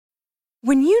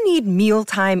When you need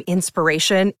mealtime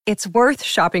inspiration, it's worth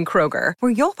shopping Kroger,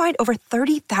 where you'll find over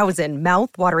 30,000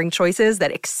 mouth-watering choices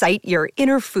that excite your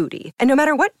inner foodie. And no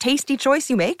matter what tasty choice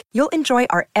you make, you'll enjoy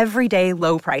our everyday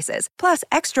low prices, plus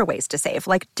extra ways to save,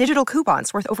 like digital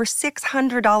coupons worth over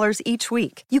 $600 each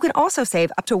week. You can also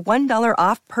save up to $1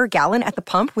 off per gallon at the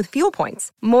pump with fuel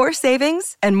points. More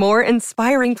savings and more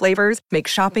inspiring flavors make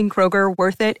shopping Kroger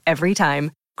worth it every time.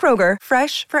 Kroger,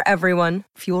 fresh for everyone.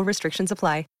 Fuel restrictions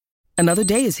apply. Another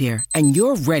day is here, and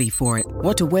you're ready for it.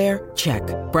 What to wear? Check.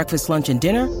 Breakfast, lunch, and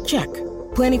dinner? Check.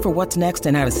 Planning for what's next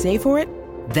and how to save for it?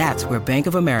 That's where Bank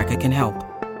of America can help.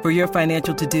 For your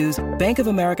financial to-dos, Bank of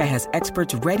America has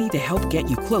experts ready to help get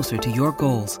you closer to your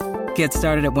goals. Get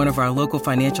started at one of our local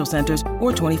financial centers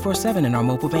or 24/7 in our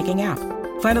mobile banking app.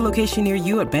 Find a location near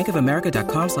you at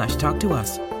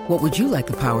bankofamerica.com/talktous. What would you like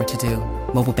the power to do?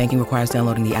 Mobile banking requires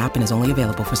downloading the app and is only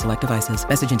available for select devices.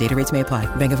 Message and data rates may apply.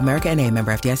 Bank of America N.A.,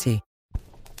 member FDIC.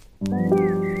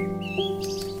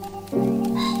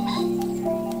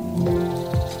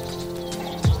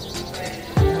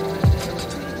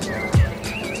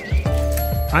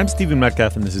 I'm Stephen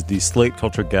Metcalf, and this is the Slate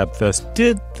Culture Gabfest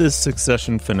Did the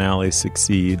Succession Finale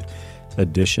Succeed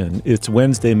edition. It's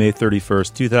Wednesday, May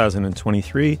 31st,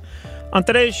 2023. On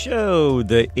today's show,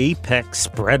 the apex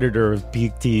predator of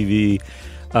peak TV,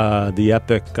 the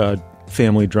epic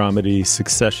family dramedy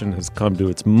Succession has come to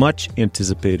its much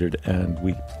anticipated end.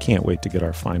 We can't wait to get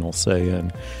our final say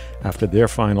in. After their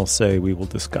final say, we will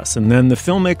discuss. And then the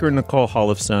filmmaker Nicole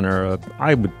Holofcener,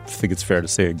 I would think it's fair to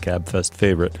say a Gabfest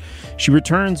favorite. She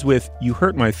returns with You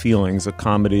Hurt My Feelings, a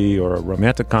comedy or a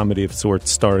romantic comedy of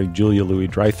sorts starring Julia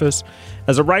Louis-Dreyfus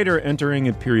as a writer entering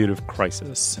a period of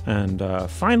crisis. And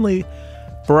finally,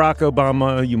 Barack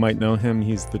Obama, you might know him.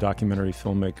 He's the documentary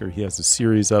filmmaker. He has a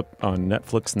series up on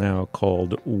Netflix now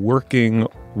called Working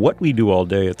What We Do All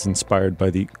Day. It's inspired by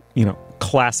the,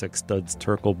 classic Studs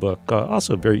Terkel book.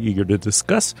 Also very eager to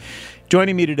discuss.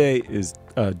 Joining me today is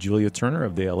Julia Turner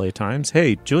of the LA Times.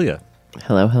 Hey, Julia.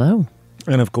 Hello, hello.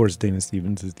 And of course, Dana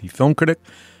Stevens is the film critic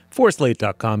for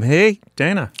Slate.com. Hey,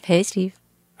 Dana. Hey, Steve.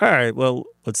 All right, well,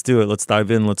 let's do it. Let's dive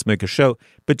in. Let's make a show.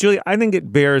 But Julia, I think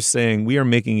it bears saying we are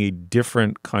making a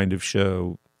different kind of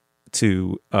show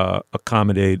to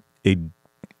accommodate a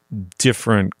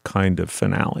different kind of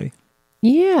finale.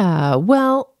 Yeah,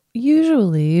 well,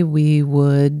 usually we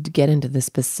would get into the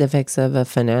specifics of a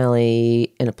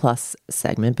finale in a plus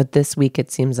segment, but this week it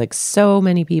seems like so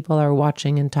many people are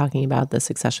watching and talking about the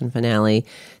Succession finale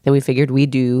that we figured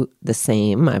we'd do the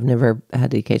same. I've never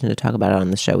had the occasion to talk about it on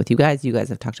the show with you guys. You guys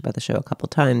have talked about the show a couple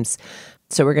times.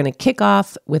 So we're going to kick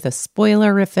off with a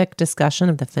spoilerific discussion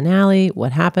of the finale,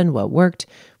 what happened, what worked,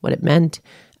 what it meant.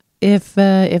 If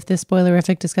this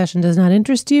spoilerific discussion does not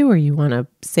interest you or you want to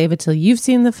save it till you've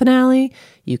seen the finale,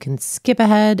 you can skip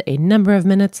ahead a number of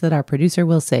minutes that our producer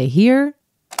will say here.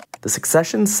 The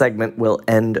Succession segment will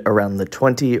end around the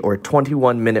 20 or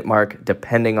 21 minute mark,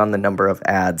 depending on the number of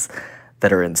ads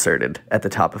that are inserted at the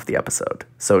top of the episode.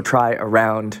 So try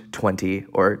around 20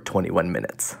 or 21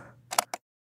 minutes.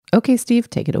 Okay,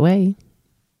 Steve, take it away.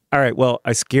 All right, well,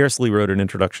 I scarcely wrote an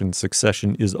introduction.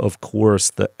 Succession is, of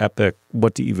course, the epic,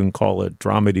 what to even call it,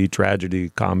 dramedy, tragedy,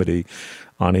 comedy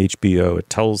on HBO. It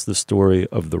tells the story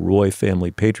of the Roy family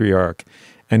patriarch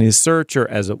and his search, or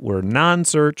as it were,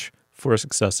 non-search, for a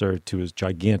successor to his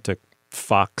gigantic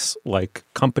Fox-like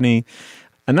company.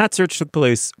 And that search took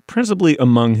place principally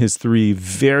among his three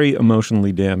very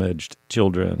emotionally damaged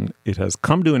children. It has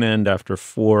come to an end after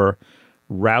 4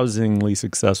 rousingly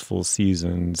successful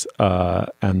seasons,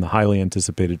 and the highly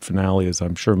anticipated finale, as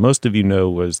I'm sure most of you know,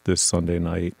 was this Sunday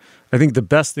night. I think the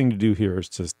best thing to do here is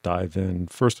just dive in.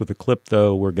 First with a clip,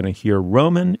 though, we're going to hear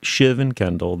Roman, Shiv, and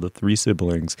Kendall, the 3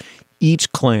 siblings,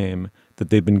 each claim that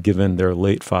they've been given their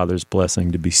late father's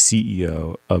blessing to be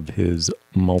CEO of his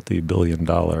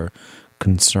multi-billion-dollar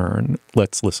concern.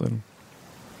 Let's listen.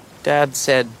 Dad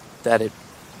said that it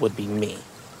would be me.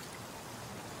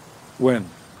 When?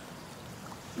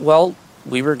 Well,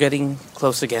 we were getting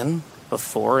close again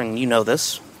before, and you know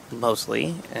this,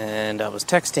 mostly. And I was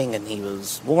texting, and he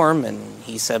was warm, and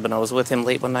he said when I was with him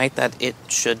late one night that it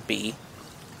should be.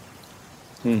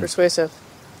 Persuasive.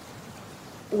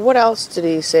 What else did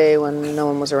he say when no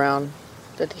one was around?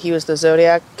 That he was the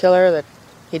Zodiac killer, that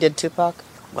he did Tupac?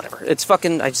 Whatever. It's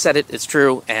fucking, I said it, it's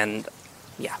true, and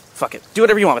yeah, fuck it. Do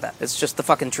whatever you want with that. It's just the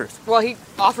fucking truth. Well, he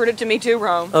offered it to me too,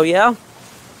 Rome. Oh, yeah?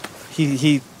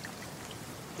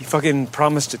 He fucking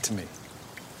promised it to me.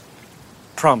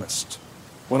 Promised.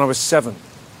 When I was 7.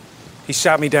 He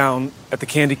sat me down at the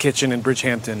Candy Kitchen in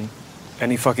Bridgehampton,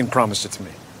 and he fucking promised it to me.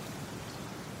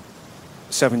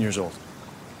 7 years old.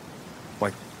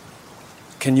 Like,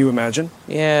 Can you imagine?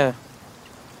 Yeah.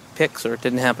 Pics or it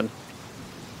didn't happen.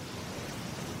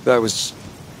 That was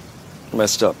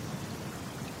messed up.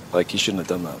 Like, he shouldn't have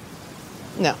done that.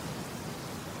 No.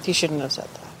 He shouldn't have said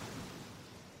that.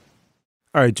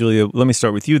 All right, Julia, let me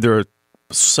start with you. There are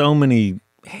so many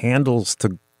handles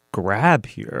to grab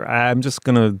here. I'm just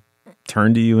going to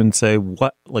turn to you and say,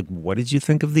 what did you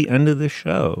think of the end of the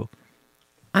show?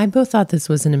 I both thought this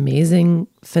was an amazing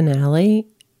finale,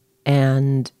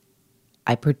 and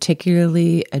I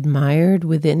particularly admired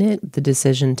within it the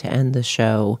decision to end the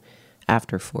show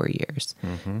after 4 years.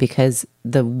 Because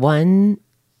the one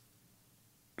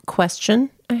question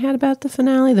I had about the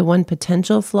finale, the one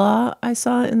potential flaw I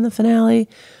saw in the finale,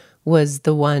 was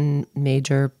the one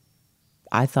major,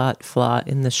 I thought, flaw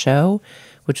in the show,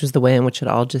 which was the way in which it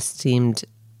all just seemed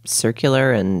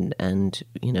circular, and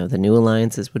the new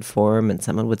alliances would form and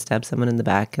someone would stab someone in the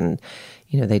back, and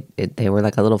they were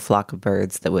like a little flock of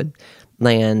birds that would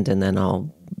land and then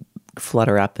all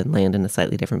flutter up and land in a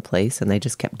slightly different place, and they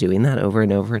just kept doing that over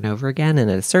and over and over again,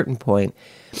 and at a certain point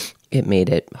it made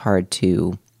it hard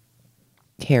to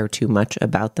care too much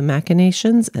about the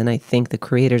machinations. And I think the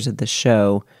creators of the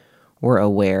show were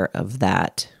aware of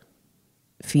that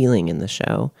feeling in the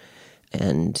show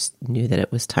and knew that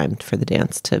it was time for the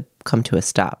dance to come to a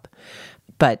stop.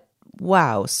 But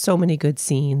wow, so many good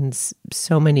scenes,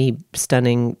 so many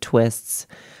stunning twists.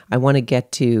 I want to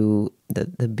get to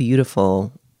the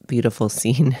beautiful, beautiful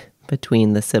scene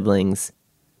between the siblings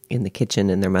in the kitchen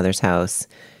in their mother's house,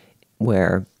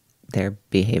 where they're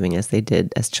behaving as they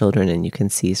did as children, and you can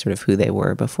see sort of who they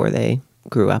were before they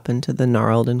grew up into the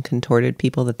gnarled and contorted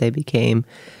people that they became.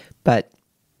 But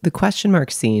the question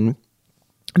mark scene,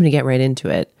 I'm going to get right into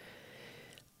it.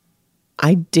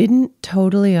 I didn't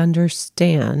totally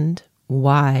understand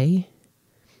why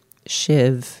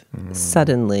Shiv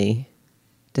suddenly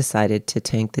decided to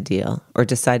tank the deal, or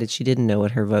decided she didn't know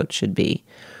what her vote should be.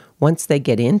 Once they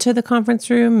get into the conference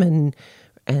room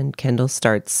and Kendall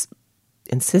starts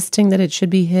insisting that it should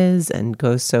be his and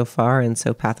goes so far and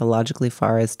so pathologically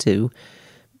far as to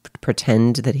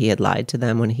pretend that he had lied to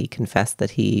them when he confessed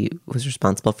that he was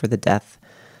responsible for the death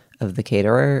of the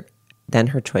caterer, then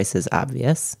her choice is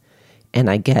obvious. And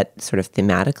I get sort of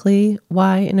thematically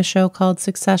why in a show called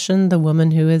Succession, the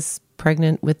woman who is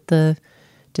pregnant with the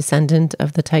descendant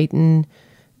of the Titan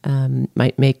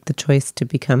might make the choice to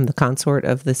become the consort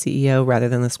of the CEO rather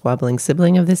than the squabbling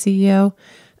sibling of the CEO.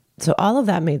 So all of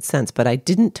that made sense, but I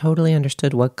didn't totally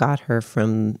understood what got her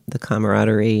from the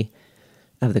camaraderie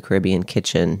of the Caribbean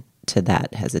kitchen to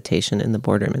that hesitation in the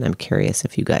boardroom. And I'm curious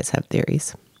if you guys have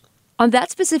theories. On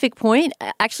that specific point,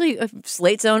 actually,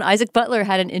 Slate's own Isaac Butler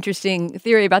had an interesting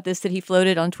theory about this that he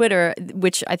floated on Twitter,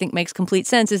 which I think makes complete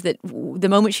sense, is that the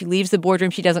moment she leaves the boardroom,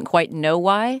 she doesn't quite know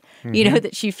why.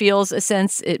 That she feels a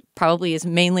sense, it probably is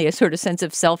mainly a sort of sense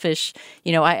of selfish,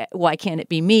 why can't it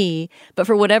be me? But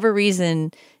for whatever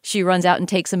reason, she runs out and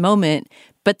takes a moment.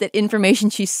 But that information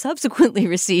she subsequently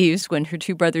receives when her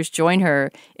two brothers join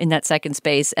her in that second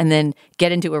space and then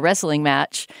get into a wrestling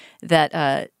match,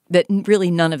 that really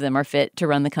none of them are fit to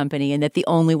run the company, and that the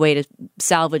only way to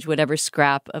salvage whatever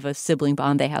scrap of a sibling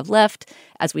bond they have left,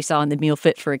 as we saw in the Meal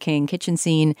Fit for a King kitchen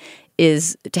scene,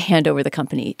 is to hand over the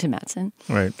company to Matsson.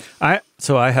 Right.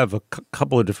 So I have a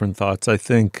couple of different thoughts. I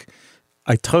think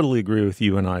I totally agree with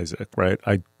you and Isaac, right?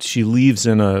 She leaves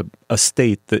in a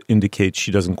state that indicates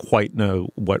she doesn't quite know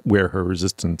where her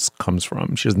resistance comes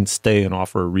from. She doesn't stay and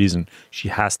offer a reason. She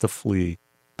has to flee.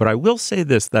 But I will say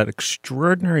this, that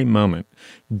extraordinary moment,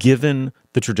 given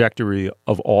the trajectory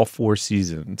of all 4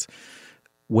 seasons,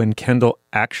 when Kendall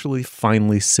actually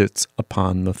finally sits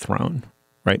upon the throne,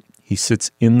 right? He sits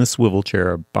in the swivel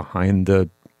chair behind the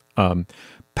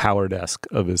power desk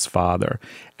of his father.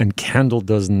 And Kendall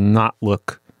does not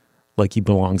look like he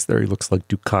belongs there. He looks like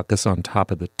Dukakis on top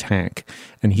of the tank.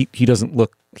 And he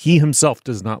himself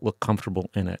does not look comfortable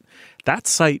in it. That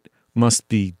sight must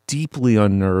be deeply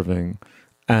unnerving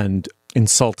and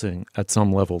insulting at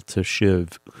some level to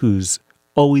Shiv, who's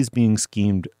always being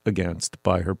schemed against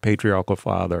by her patriarchal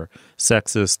father,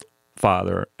 sexist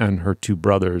father, and her 2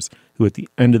 brothers, who at the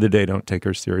end of the day don't take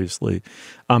her seriously.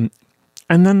 And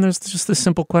then there's just the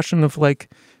simple question of,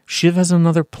 Shiv has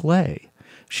another play.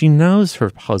 She knows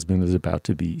her husband is about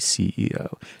to be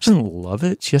CEO. She doesn't love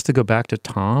it. She has to go back to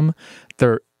Tom.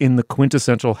 They're in the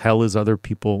quintessential hell is other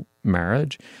people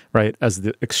marriage, right? As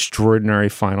the extraordinary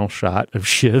final shot of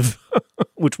Shiv,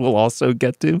 which we'll also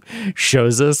get to,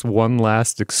 shows us one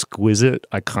last exquisite,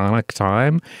 iconic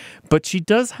time. But she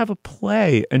does have a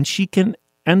play, and she can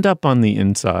end up on the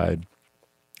inside.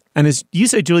 And as you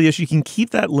say, Julia, she can keep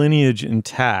that lineage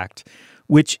intact,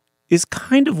 which is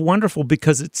kind of wonderful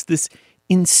because it's this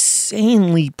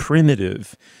insanely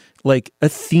primitive, like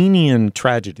Athenian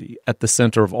tragedy at the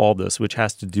center of all this, which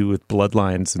has to do with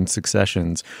bloodlines and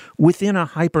successions within a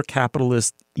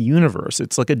hyper-capitalist universe.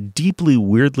 It's like a deeply,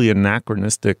 weirdly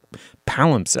anachronistic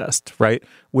palimpsest, right?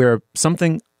 Where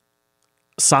something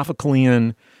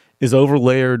Sophoclean is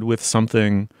overlayered with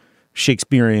something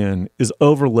Shakespearean, is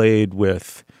overlaid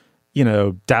with,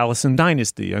 Dallas and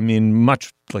Dynasty. I mean,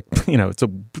 much like, it's a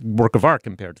work of art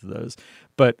compared to those.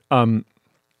 But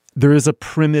there is a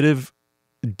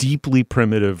deeply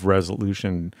primitive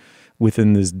resolution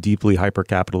within this deeply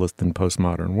hyper-capitalist and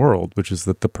postmodern world, which is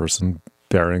that the person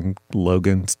bearing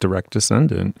Logan's direct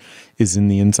descendant is in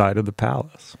the inside of the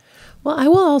palace. Well, I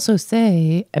will also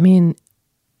say, I mean,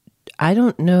 I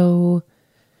don't know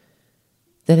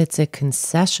that it's a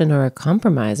concession or a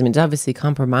compromise. I mean, it's obviously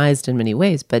compromised in many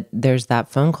ways, but there's that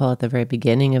phone call at the very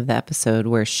beginning of the episode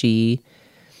where she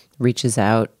reaches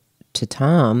out to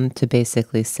Tom to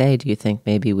basically say, do you think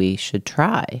maybe we should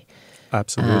try?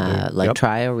 Absolutely.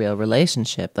 Try a real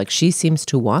relationship. Like, she seems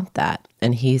to want that.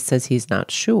 And he says he's not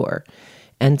sure.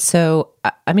 And so,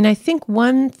 I mean, I think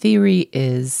one theory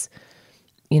is,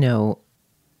 Kendall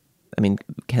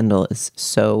is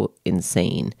so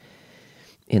insane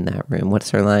in that room. What's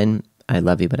her line? I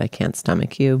love you, but I can't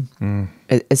stomach you.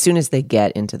 As soon as they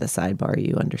get into the sidebar,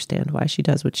 you understand why she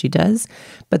does what she does.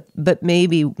 But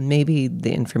maybe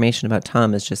the information about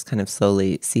Tom is just kind of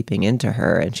slowly seeping into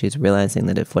her, and she's realizing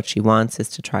that if what she wants is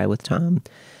to try with Tom,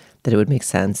 that it would make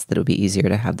sense, that it would be easier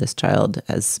to have this child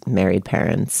as married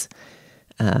parents.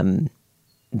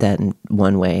 Then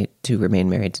one way to remain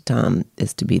married to Tom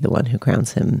is to be the one who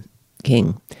crowns him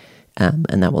king.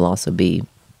 And that will also be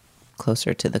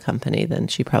closer to the company than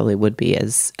she probably would be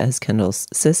as Kendall's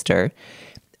sister.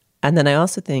 And then I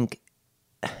also think,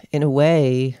 in a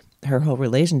way, her whole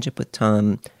relationship with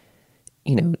Tom,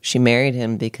 she married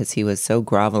him because he was so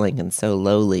groveling and so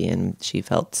lowly, and she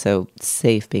felt so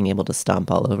safe being able to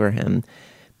stomp all over him.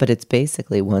 But it's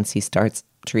basically once he starts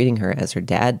treating her as her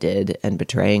dad did and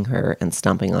betraying her and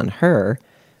stomping on her,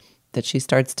 that she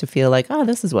starts to feel like, oh,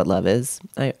 this is what love is.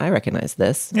 I recognize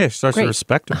this. Yeah, she starts to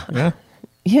respect him. Yeah.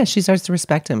 Yeah, she starts to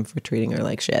respect him for treating her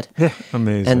like shit. Yeah,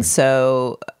 amazing. And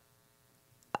so,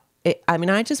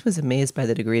 I just was amazed by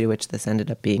the degree to which this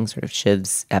ended up being sort of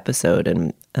Shiv's episode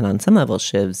and on some level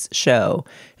Shiv's show.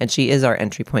 And she is our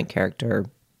entry point character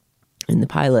in the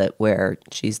pilot, where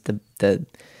she's the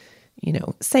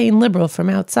sane liberal from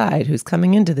outside who's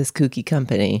coming into this kooky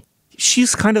company.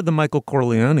 She's kind of the Michael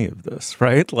Corleone of this,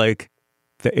 right? Like,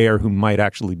 the heir who might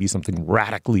actually be something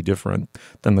radically different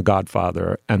than the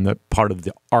Godfather, and that part of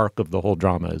the arc of the whole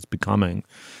drama is becoming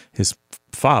his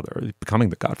father, becoming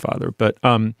the Godfather. But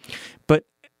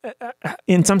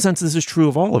in some sense, this is true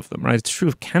of all of them, right? It's true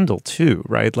of Kendall too,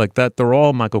 right? Like that, they're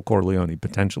all Michael Corleone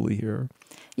potentially here.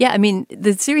 Yeah, I mean,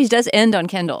 the series does end on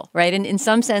Kendall, right? And in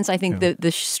some sense, I think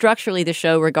structurally the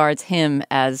show regards him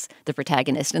as the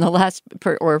protagonist and the last,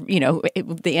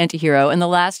 the anti-hero. And the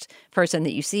last person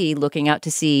that you see looking out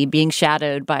to sea, being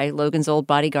shadowed by Logan's old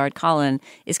bodyguard, Colin,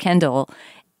 is Kendall.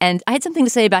 And I had something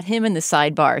to say about him in the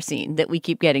sidebar scene that we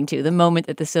keep getting to, the moment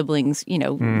that the siblings,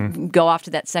 go off to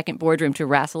that second boardroom to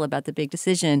wrestle about the big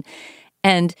decision.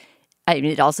 And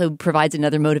it also provides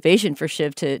another motivation for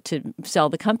Shiv to sell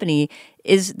the company,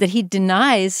 is that he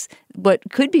denies what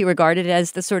could be regarded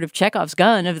as the sort of Chekhov's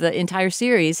gun of the entire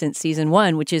series since season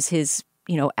 1, which is his,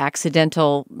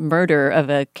 accidental murder of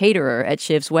a caterer at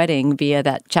Shiv's wedding via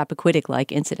that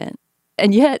Chappaquiddick-like incident.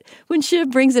 And yet, when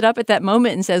Shiv brings it up at that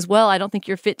moment and says, well, I don't think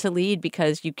you're fit to lead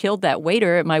because you killed that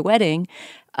waiter at my wedding,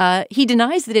 he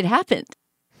denies that it happened.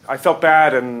 I felt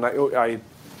bad, and I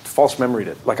false memoried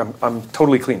it. Like, I'm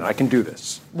totally clean. I can do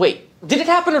this. Wait, did it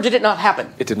happen or did it not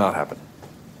happen? It did not happen.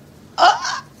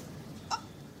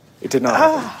 It did not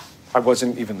happen. I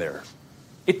wasn't even there.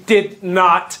 It did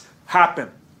not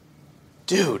happen.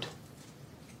 Dude.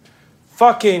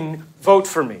 Fucking vote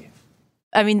for me.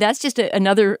 I mean, that's just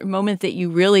another moment that you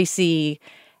really see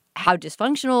how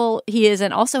dysfunctional he is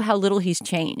and also how little he's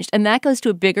changed. And that goes to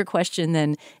a bigger question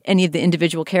than any of the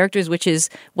individual characters, which is,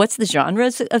 what's the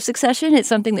genre of Succession? It's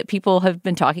something that people have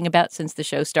been talking about since the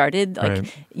show started. Like,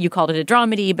 right. You called it a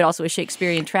dramedy, but also a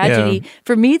Shakespearean tragedy. Yeah.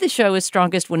 For me, the show is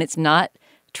strongest when it's not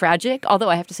tragic, although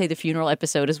I have to say the funeral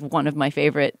episode is one of my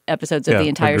favorite episodes of the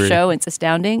entire show. It's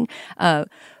astounding.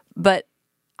 But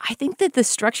I think that the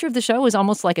structure of the show is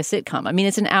almost like a sitcom. I mean,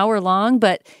 it's an hour long,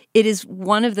 but it is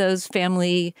one of those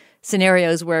family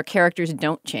scenarios where characters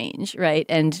don't change, right?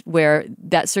 And where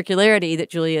that circularity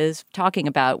that Julia is talking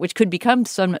about, which could become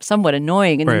somewhat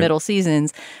annoying in the middle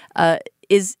seasons,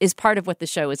 is part of what the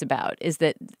show is about, is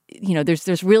that,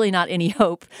 there's really not any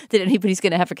hope that anybody's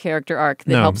going to have a character arc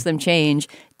that helps them change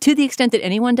to the extent that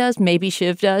anyone does. Maybe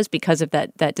Shiv does because of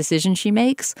that decision she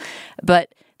makes.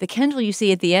 But the Kendall you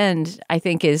see at the end, I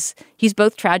think, he's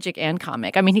both tragic and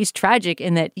comic. I mean, he's tragic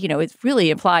in that, it's really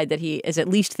implied that he is at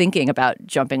least thinking about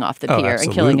jumping off the pier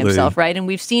and killing himself, right? And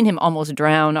we've seen him almost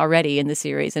drown already in the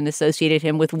series and associated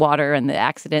him with water and the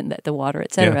accident, the water,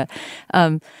 et cetera.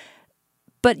 Yeah.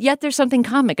 But yet there's something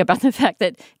comic about the fact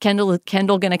that Kendall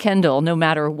gonna Kendall, no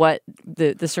matter what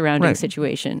the surrounding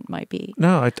situation might be.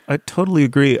 No, I totally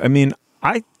agree. I mean,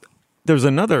 there's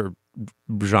another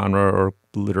genre or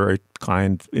literary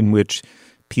kind in which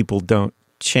people don't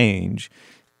change.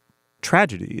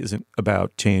 Tragedy isn't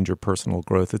about change or personal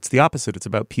growth. It's the opposite. It's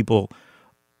about people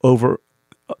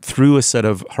through a set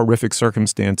of horrific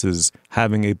circumstances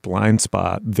having a blind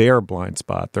spot, their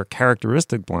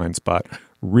characteristic blind spot,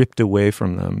 ripped away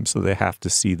from them, so they have to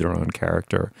see their own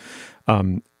character.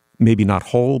 Maybe not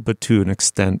whole, but to an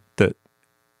extent that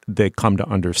they come to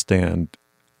understand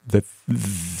that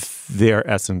their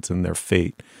essence and their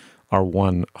fate are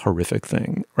one horrific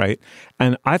thing, right?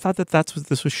 And I thought that that's what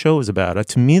this show was about.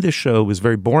 To me, this show was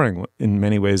very boring in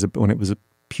many ways when it was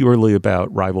purely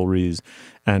about rivalries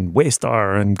and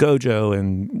Waystar and Gojo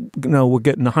and, we're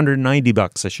getting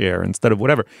 $190 a share instead of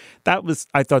whatever.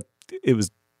 I thought it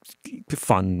was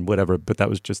fun, whatever, but that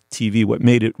was just TV. What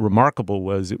made it remarkable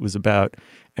was it was about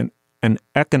an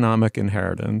economic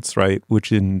inheritance, right,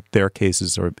 which in their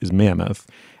cases is mammoth,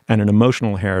 and an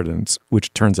emotional inheritance,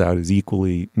 which turns out is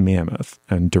equally mammoth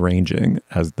and deranging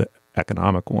as the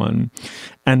economic one.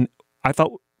 And I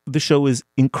thought the show is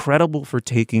incredible for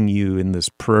taking you in this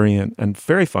prurient and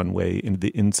very fun way into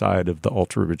the inside of the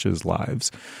ultra-rich's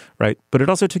lives, right? But it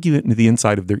also took you into the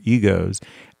inside of their egos.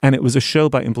 And it was a show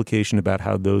by implication about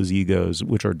how those egos,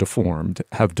 which are deformed,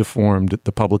 have deformed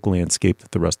the public landscape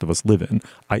that the rest of us live in,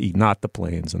 i.e. not the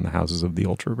planes and the houses of the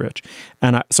ultra-rich.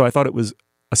 And so I thought it was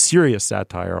a serious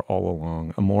satire all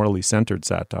along, a morally centered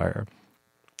satire.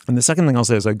 And the second thing I'll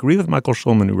say is I agree with Michael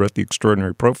Schulman, who wrote the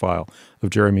extraordinary profile of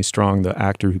Jeremy Strong, the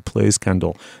actor who plays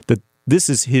Kendall, that this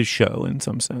is his show in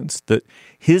some sense, that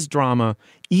his drama,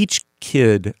 each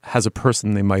kid has a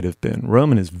person they might have been.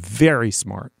 Roman is very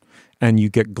smart, and you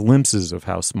get glimpses of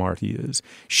how smart he is.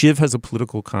 Shiv has a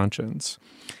political conscience.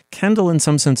 Kendall, in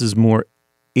some sense, is more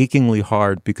achingly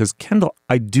hard because Kendall,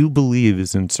 I do believe,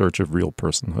 is in search of real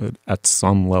personhood at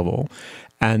some level.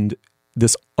 And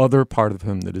this other part of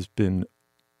him that has been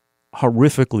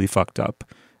horrifically fucked up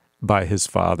by his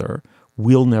father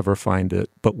will never find it,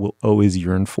 but will always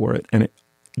yearn for it. And it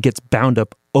gets bound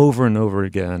up over and over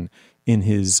again in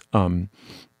his own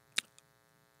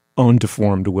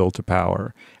deformed will to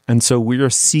power. And so we are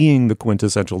seeing the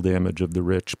quintessential damage of the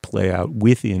rich play out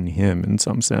within him in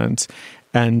some sense.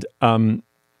 And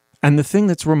the thing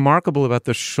that's remarkable about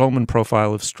the Schulman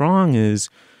profile of Strong is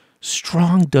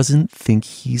Strong doesn't think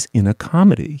he's in a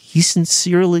comedy. He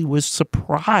sincerely was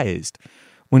surprised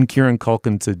when Kieran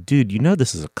Culkin said, dude,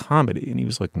 this is a comedy. And he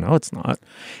was like, no, it's not.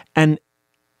 And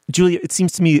Julia, it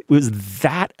seems to me it was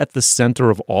that at the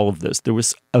center of all of this. There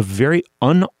was a very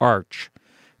unarch,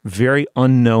 very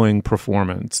unknowing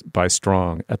performance by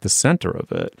Strong at the center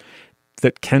of it,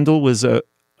 that Kendall was a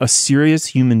serious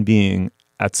human being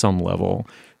at some level,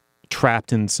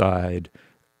 trapped inside,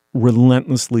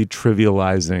 relentlessly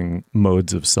trivializing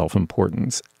modes of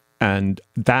self-importance. And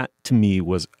that, to me,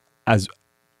 was as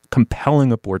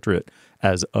compelling a portrait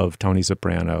as of Tony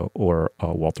Soprano or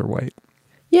Walter White.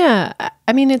 Yeah,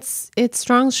 I mean, it's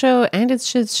Strong's show and it's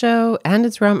Shiv's show and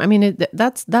it's Rum. I mean,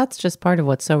 that's just part of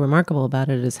what's so remarkable about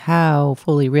it is how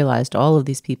fully realized all of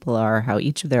these people are, how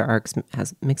each of their arcs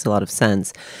makes a lot of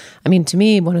sense. I mean, to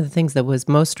me, one of the things that was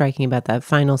most striking about that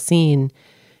final scene,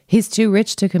 he's too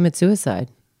rich to commit suicide.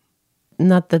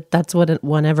 Not that that's what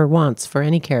one ever wants for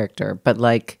any character, but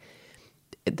like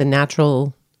the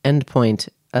natural endpoint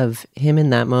of him in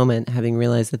that moment, having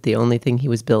realized that the only thing he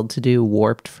was billed to do,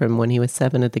 warped from when he was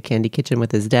 7 at the Candy Kitchen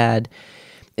with his dad,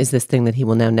 is this thing that he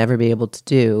will now never be able to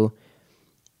do.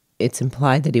 It's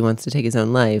implied that he wants to take his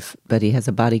own life, but he has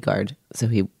a bodyguard, so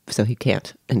he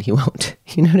can't and he won't.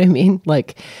 You know what I mean?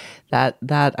 Like that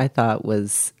I thought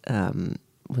was an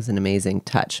amazing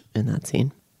touch in that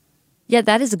scene. Yeah,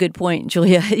 that is a good point,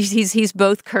 Julia. He's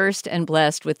both cursed and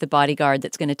blessed with the bodyguard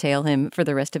that's going to tail him for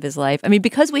the rest of his life. I mean,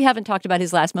 because we haven't talked about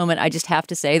his last moment, I just have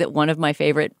to say that one of my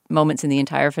favorite moments in the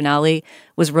entire finale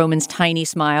was Roman's tiny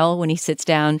smile when he sits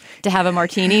down to have a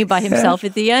martini by himself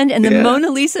at the end, and the Mona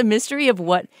Lisa mystery of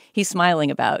what he's smiling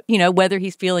about. You know, whether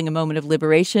he's feeling a moment of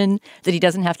liberation, that he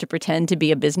doesn't have to pretend to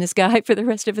be a business guy for the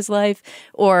rest of his life,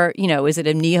 or, you know, is it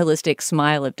a nihilistic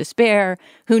smile of despair?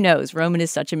 Who knows? Roman is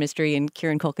such a mystery, and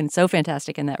Kieran Culkin's so fantastic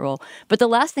in that role. But the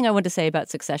last thing I want to say about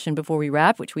Succession before we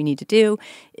wrap, which we need to do,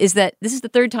 is that this is the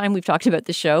third time we've talked about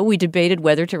the show. We debated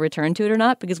whether to return to it or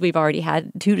not because we've already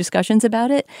had 2 discussions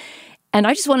about it. And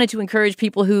I just wanted to encourage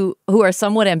people who are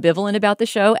somewhat ambivalent about the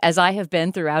show, as I have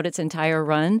been throughout its entire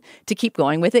run, to keep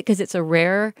going with it because it's a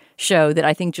rare show that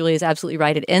I think Julia is absolutely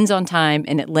right. It ends on time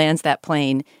and it lands that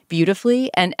plane beautifully.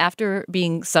 And after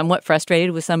being somewhat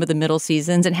frustrated with some of the middle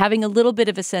seasons and having a little bit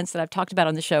of a sense that I've talked about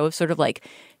on the show of sort of like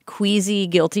queasy,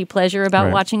 guilty pleasure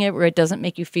about watching it, where it doesn't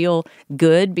make you feel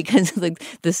good because like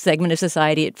the segment of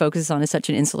society it focuses on is such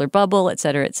an insular bubble, et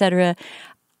cetera, et cetera.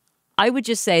 I would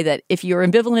just say that if you're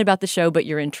ambivalent about the show but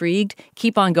you're intrigued,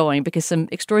 keep on going because some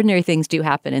extraordinary things do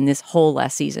happen in this whole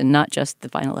last season, not just the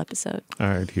final episode. All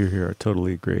right, here. I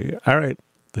totally agree. All right,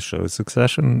 the show is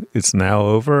Succession. It's now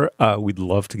over. We'd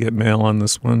love to get mail on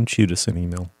this one. Shoot us an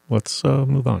email. Let's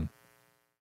move on.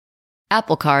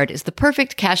 Apple Card is the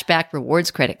perfect cashback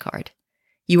rewards credit card.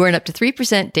 You earn up to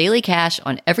 3% daily cash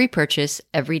on every purchase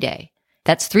every day.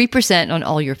 That's 3% on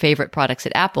all your favorite products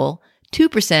at Apple,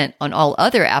 2% on all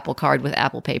other Apple Card with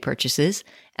Apple Pay purchases,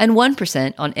 and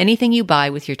 1% on anything you buy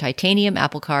with your titanium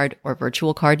Apple Card or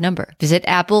virtual card number. Visit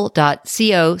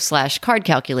apple.co/card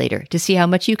calculator to see how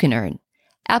much you can earn.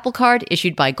 Apple Card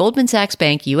issued by Goldman Sachs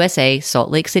Bank USA, Salt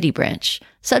Lake City branch.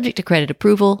 Subject to credit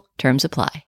approval. Terms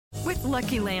apply. With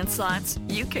Lucky Land Slots,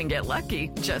 you can get lucky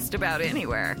just about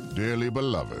anywhere. Dearly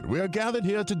beloved, we are gathered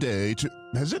here today to...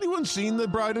 Has anyone seen the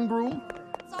bride and groom?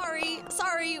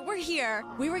 Sorry, we're here.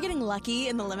 We were getting lucky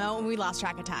in the limo and we lost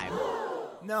track of time.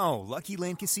 No, Lucky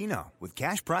Land Casino, with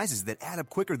cash prizes that add up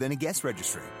quicker than a guest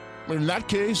registry. In that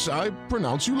case, I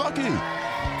pronounce you lucky.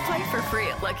 Play for free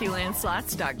at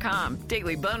LuckyLandSlots.com.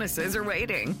 Daily bonuses are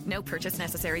waiting. No purchase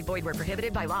necessary. Void where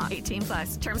prohibited by law.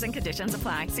 18+. Terms and conditions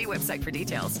apply. See website for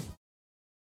details.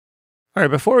 All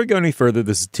right, before we go any further,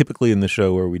 this is typically in the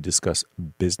show where we discuss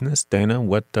business. Dana,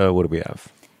 what do we have?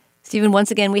 Stephen, once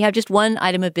again, we have just one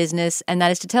item of business, and that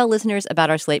is to tell listeners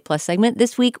about our Slate Plus segment.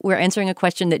 This week, we're answering a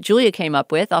question that Julia came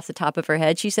up with off the top of her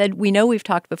head. She said, we know we've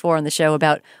talked before on the show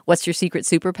about what's your secret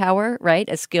superpower, right?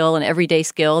 A skill, an everyday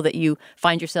skill that you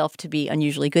find yourself to be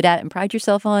unusually good at and pride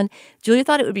yourself on. Julia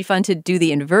thought it would be fun to do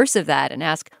the inverse of that and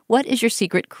ask, what is your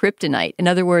secret kryptonite? In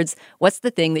other words, what's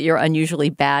the thing that you're unusually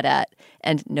bad at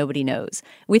and nobody knows?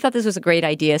 We thought this was a great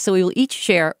idea, so we will each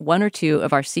share 1 or 2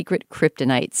 of our secret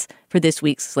kryptonites for this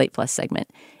week's Slate Plus segment.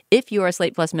 If you are a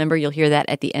Slate Plus member, you'll hear that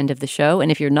at the end of the show. And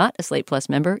if you're not a Slate Plus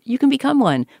member, you can become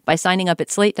one by signing up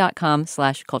at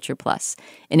slate.com/culture plus.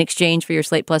 In exchange for your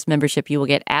Slate Plus membership, you will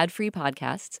get ad-free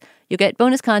podcasts. You'll get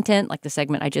bonus content like the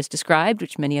segment I just described,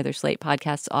 which many other Slate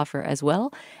podcasts offer as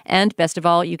well. And best of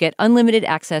all, you get unlimited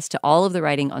access to all of the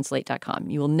writing on slate.com.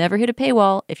 You will never hit a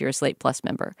paywall if you're a Slate Plus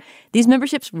member. These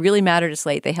memberships really matter to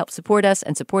Slate. They help support us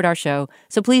and support our show.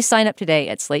 So please sign up today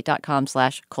at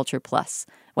slate.com/culture plus.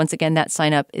 Once again, that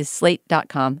sign up is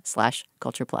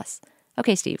slate.com/culture plus.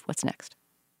 Okay, Steve, what's next?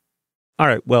 All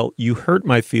right. Well, You Hurt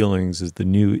My Feelings is the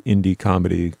new indie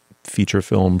comedy feature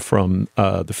film from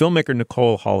the filmmaker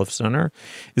Nicole Holofcener.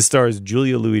 It stars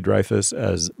Julia Louis-Dreyfus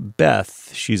as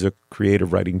Beth. She's a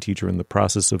creative writing teacher in the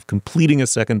process of completing a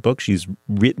second book. She's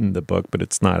written the book, but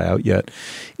it's not out yet.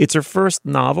 It's her first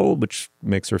novel, which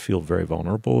makes her feel very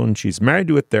vulnerable, and she's married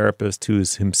to a therapist who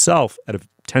is himself at a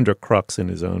tender crux in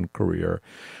his own career.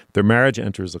 Their marriage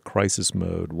enters a crisis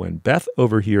mode when Beth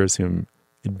overhears him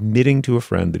admitting to a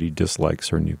friend that he dislikes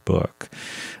her new book.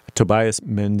 Tobias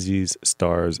Menzies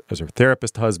stars as her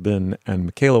therapist husband, and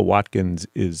Michaela Watkins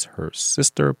is her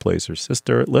sister, plays her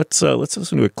sister. Let's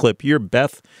listen to a clip here.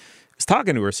 Beth is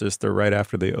talking to her sister right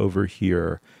after they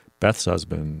overhear Beth's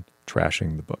husband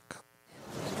trashing the book.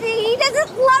 He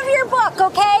doesn't love your book,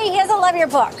 okay? He doesn't love your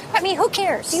book. I mean, who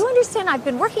cares? Do you understand? I've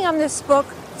been working on this book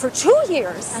for 2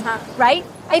 years, right?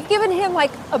 I've given him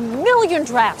like 1,000,000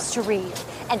 drafts to read.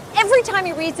 And every time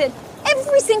he reads it,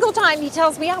 every single time he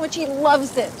tells me how much he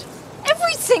loves it.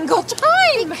 Every single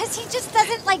time! Because he just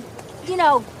doesn't,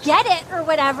 get it or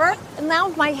whatever. And now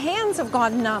my hands have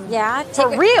gone numb. Yeah? For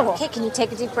real. Okay, can you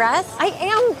take a deep breath? I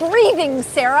am breathing,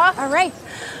 Sarah. All right.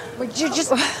 Would you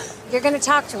just... You're going to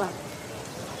talk to him.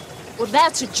 Well,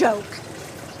 that's a joke.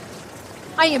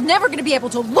 I am never going to be able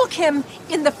to look him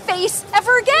in the face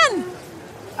ever again.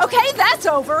 Okay, that's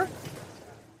over.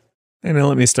 And now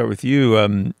let me start with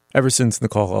you. Ever since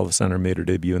Nicole Holofcener made her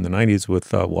debut in the 90s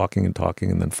with Walking and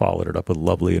Talking, and then followed it up with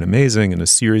Lovely and Amazing and a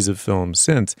series of films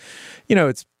since,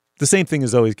 it's the same thing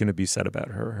is always going to be said about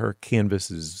her. Her canvas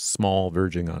is small,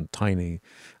 verging on tiny.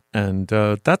 And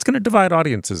that's going to divide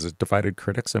audiences. It divided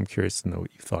critics. I'm curious to know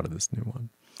what you thought of this new one.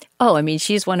 Oh, I mean,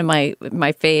 she's one of my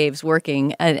faves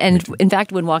working. And in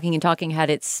fact, when Walking and Talking had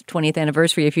its 20th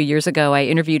anniversary a few years ago, I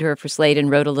interviewed her for Slate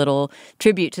and wrote a little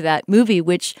tribute to that movie,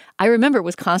 which I remember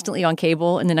was constantly on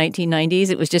cable in the 1990s.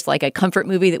 It was just like a comfort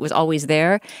movie that was always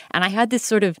there. And I had this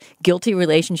sort of guilty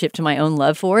relationship to my own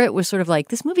love for it. It was sort of like,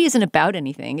 this movie isn't about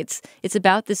anything. It's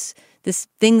about this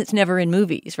thing that's never in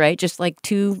movies, right? Just like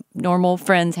two normal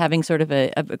friends having sort of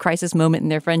a crisis moment in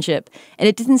their friendship. And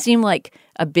it didn't seem like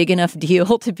a big enough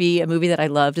deal to be a movie that I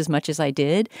loved as much as I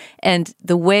did. And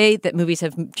the way that movies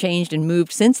have changed and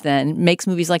moved since then makes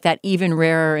movies like that even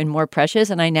rarer and more precious.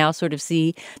 And I now sort of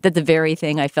see that the very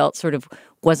thing I felt sort of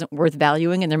wasn't worth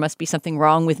valuing and there must be something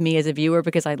wrong with me as a viewer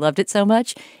because I loved it so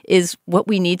much is what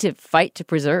we need to fight to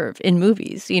preserve in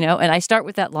movies, And I start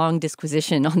with that long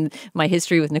disquisition on my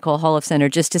history with Nicole Holofcener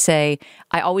just to say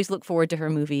I always look forward to her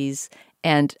movies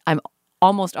and I'm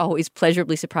almost always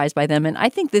pleasurably surprised by them. And I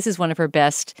think this is one of her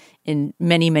best in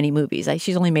many, many movies.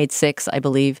 She's only made 6, I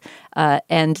believe.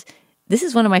 And this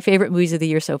is one of my favorite movies of the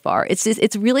year so far.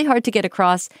 It's really hard to get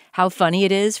across how funny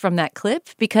it is from that clip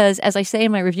because, as I say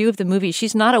in my review of the movie,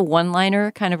 she's not a one-liner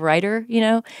kind of writer,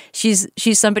 She's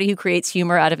somebody who creates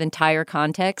humor out of entire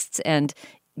contexts and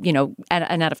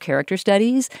and out of character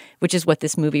studies, which is what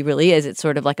this movie really is. It's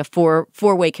sort of like a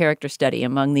four-way character study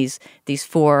among these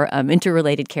 4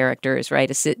 interrelated characters,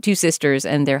 right? 2 sisters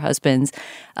and their husbands,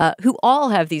 who all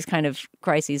have these kind of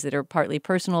crises that are partly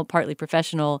personal, partly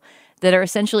professional, that are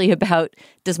essentially about,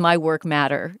 does my work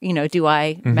matter? Do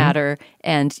I matter?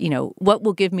 And, what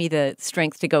will give me the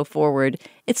strength to go forward?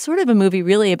 It's sort of a movie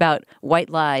really about white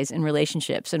lies in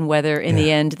relationships and whether in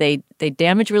the end they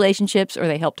damage relationships or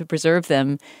they help to preserve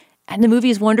them. And the movie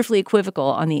is wonderfully equivocal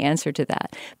on the answer to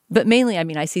that. But mainly, I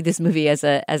mean, I see this movie as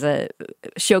a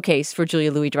showcase for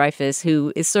Julia Louis-Dreyfus,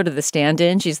 who is sort of the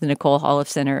stand-in. She's the Nicole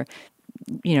Holofcener,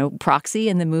 proxy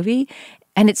in the movie.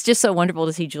 And it's just so wonderful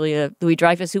to see Julia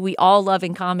Louis-Dreyfus, who we all love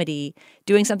in comedy,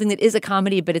 doing something that is a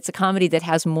comedy, but it's a comedy that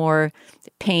has more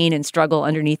pain and struggle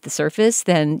underneath the surface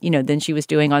than she was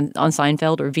doing on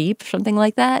Seinfeld or Veep, something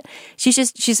like that.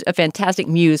 She's a fantastic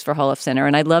muse for Holofcener,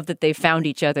 and I love that they found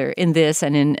each other in this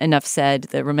and in Enough Said,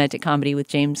 the romantic comedy with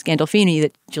James Gandolfini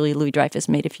that Julia Louis-Dreyfus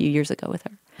made a few years ago with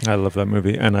her. I love that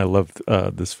movie, and I love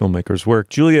this filmmaker's work.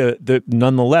 Julia,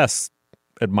 nonetheless,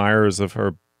 admirers of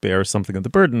her bear something of the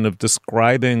burden of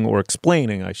describing or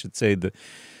explaining, I should say, the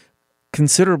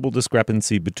considerable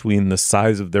discrepancy between the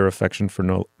size of their affection for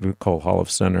Nicole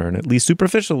Holofcener and at least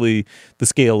superficially the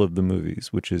scale of the movies,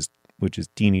 which is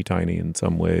teeny tiny in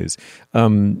some ways.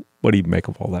 What do you make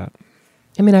of all that?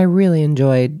 I mean, I really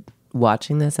enjoyed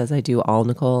watching this, as I do all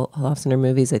Nicole Holofcener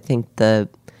movies. I think the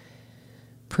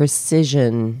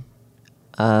precision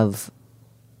of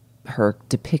her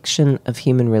depiction of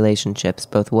human relationships,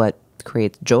 both what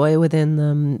creates joy within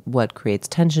them, what creates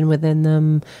tension within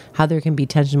them, how there can be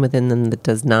tension within them that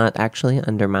does not actually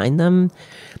undermine them.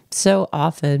 So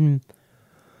often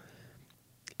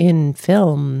in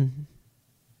film,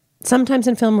 sometimes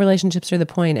in film relationships are the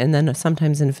point, and then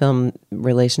sometimes in film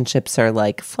relationships are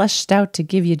like fleshed out to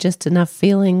give you just enough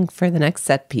feeling for the next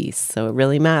set piece. So it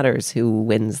really matters who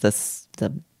wins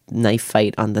the knife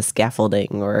fight on the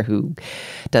scaffolding or who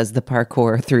does the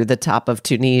parkour through the top of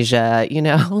Tunisia,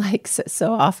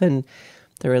 so often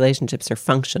the relationships are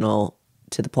functional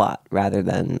to the plot rather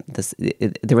than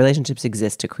the relationships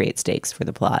exist to create stakes for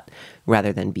the plot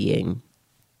rather than being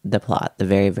the plot, the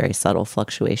very, very subtle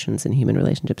fluctuations in human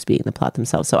relationships being the plot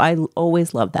themselves. So I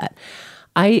always love that.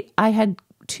 I had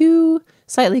 2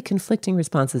 slightly conflicting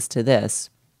responses to this,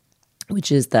 which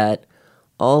is that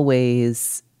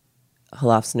always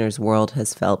Holofcener's world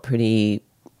has felt pretty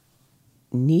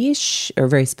niche or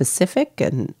very specific,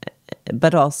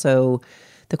 but also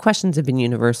the questions have been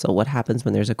universal. What happens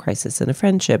when there's a crisis in a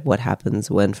friendship? What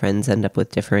happens when friends end up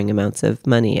with differing amounts of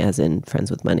money, as in Friends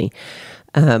with Money?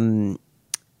 And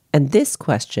this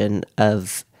question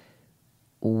of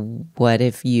what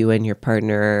if you and your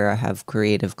partner have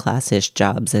creative class-ish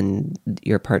jobs and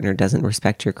your partner doesn't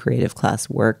respect your creative class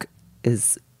work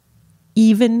is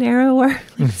even narrower,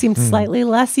 it seemed slightly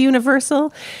less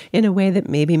universal in a way that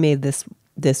maybe made this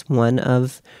one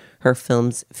of her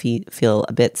films feel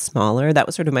a bit smaller. That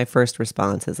was sort of my first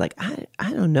response is like,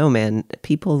 I don't know, man.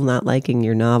 People not liking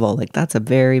your novel, like that's a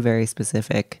very, very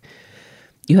specific.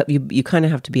 You kind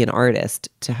of have to be an artist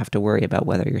to have to worry about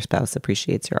whether your spouse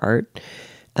appreciates your art.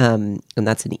 And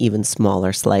that's an even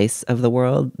smaller slice of the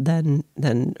world than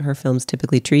her films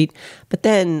typically treat. But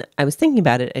then I was thinking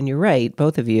about it, and you're right,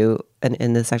 both of you,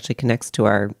 and this actually connects to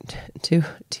our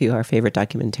favorite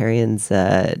documentarian's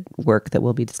work that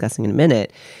we'll be discussing in a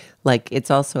minute. Like, it's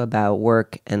also about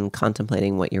work and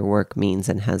contemplating what your work means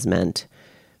and has meant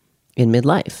in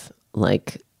midlife.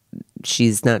 Like,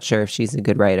 she's not sure if she's a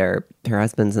good writer. Her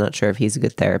husband's not sure if he's a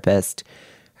good therapist.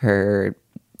 Her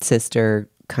sister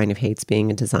kind of hates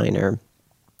being a designer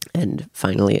and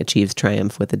finally achieves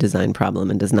triumph with a design problem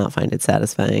and does not find it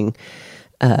satisfying.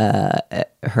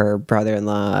 Her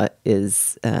brother-in-law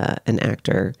is an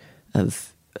actor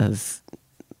of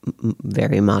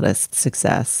very modest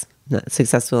success, not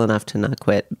successful enough to not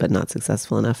quit, but not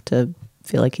successful enough to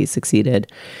feel like he's succeeded.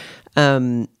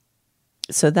 So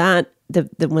that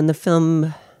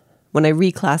when I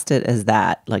reclassed it as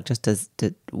that, like just as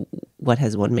what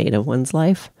has one made of one's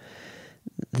life,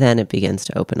 then it begins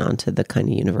to open onto the kind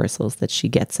of universals that she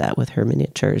gets at with her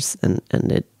miniatures, and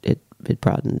it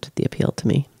broadened the appeal to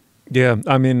me. Yeah,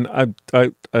 I mean, I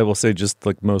will say, just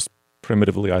like most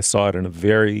primitively, I saw it in a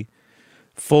very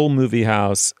full movie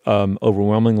house.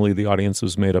 Overwhelmingly, the audience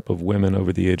was made up of women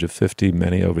over the age of 50,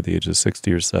 many over the age of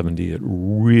 60 or 70. It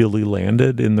really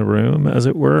landed in the room, as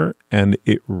it were, and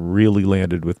it really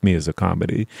landed with me as a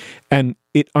comedy. And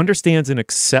it understands and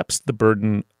accepts the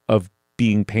burden of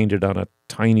being painted on a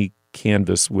tiny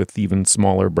canvas with even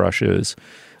smaller brushes.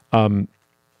 And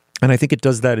I think it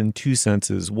does that in two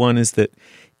senses. One is that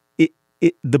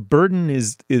the burden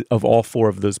is of all four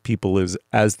of those people is,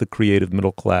 as the creative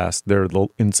middle class, they're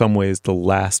in some ways the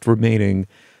last remaining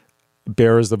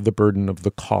bearers of the burden of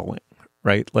the calling,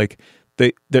 right? Like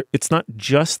it's not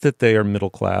just that they are middle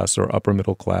class or upper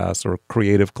middle class or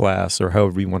creative class or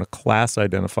however you want to class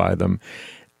identify them.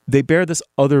 They bear this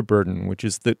other burden, which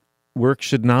is that work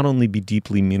should not only be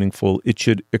deeply meaningful, it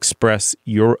should express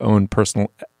your own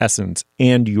personal essence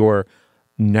and your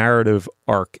narrative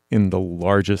arc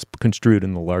construed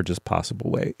in the largest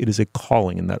possible way. It is a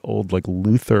calling in that old, like,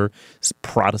 Luther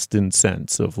Protestant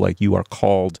sense of, like, you are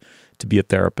called to be a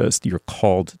therapist, you're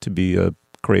called to be a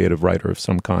creative writer of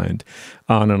some kind,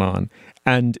 on and on.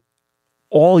 And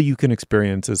all you can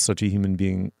experience as such a human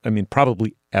being, I mean,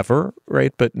 probably ever,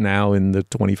 right? But now in the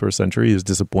 21st century is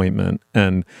disappointment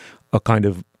and a kind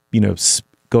of,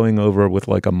 going over with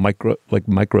like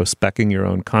micro-specking your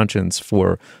own conscience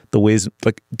for the ways,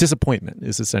 like, disappointment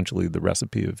is essentially the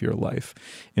recipe of your life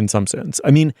in some sense.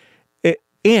 I mean,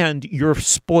 and you're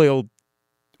spoiled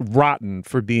rotten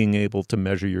for being able to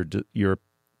measure your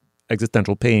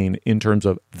existential pain in terms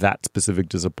of that specific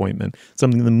disappointment,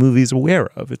 something the movie's aware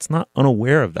of. It's not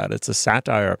unaware of that. It's a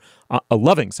satire, a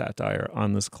loving satire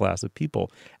on this class of people.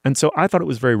 And so I thought it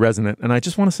was very resonant. And I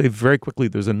just want to say very quickly,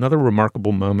 there's another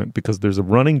remarkable moment, because there's a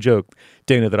running joke,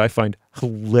 Dana, that I find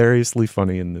hilariously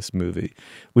funny in this movie,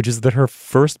 which is that her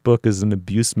first book is an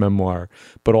abuse memoir,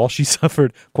 but all she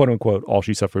suffered, quote unquote, all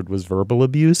she suffered was verbal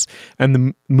abuse.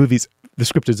 And the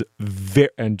script is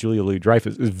and Julia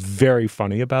Louis-Dreyfus is very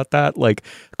funny about that, like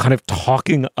kind of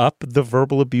talking up the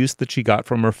verbal abuse that she got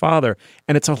from her father.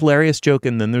 And it's a hilarious joke.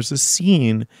 And then there's a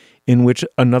scene in which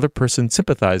another person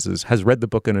sympathizes, has read the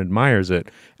book and admires it,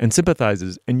 and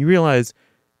sympathizes. And you realize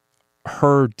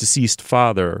her deceased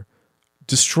father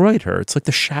destroyed her. It's like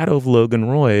the shadow of Logan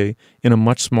Roy in a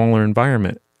much smaller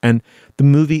environment. And the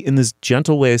movie, in this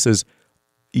gentle way, says,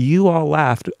 you all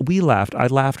laughed. We laughed. I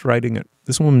laughed writing it.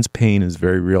 This woman's pain is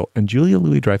very real. And Julia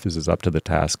Louis-Dreyfus is up to the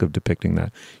task of depicting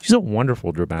that. She's a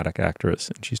wonderful dramatic actress,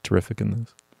 and she's terrific in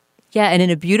this. Yeah, and in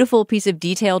a beautiful piece of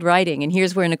detailed writing. And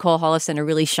here's where Nicole Holofcener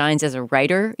really shines as a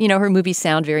writer. Her movies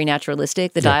sound very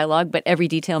naturalistic, the dialogue, but every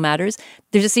detail matters.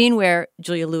 There's a scene where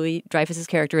Julia Louis-Dreyfus's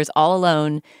character is all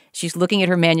alone. She's looking at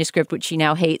her manuscript, which she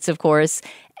now hates, of course,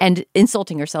 and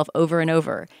insulting herself over and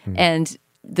over. And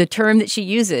the term that she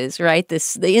uses, right,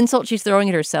 the insult she's throwing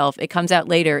at herself, it comes out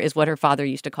later, is what her father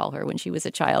used to call her when she was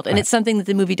a child. And it's something that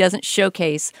the movie doesn't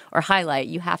showcase or highlight.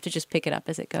 You have to just pick it up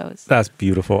as it goes. That's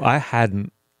beautiful. I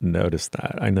hadn't noticed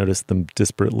that. I noticed them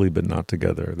disparately but not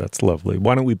together. That's lovely.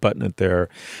 Why don't we button it there?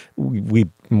 We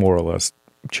more or less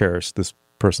cherish this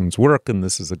person's work, and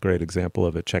this is a great example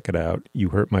of it. Check it out. You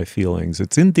Hurt My Feelings.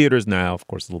 It's in theaters now. Of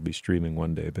course, it'll be streaming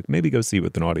one day, but maybe go see it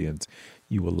with an audience.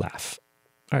 You will laugh.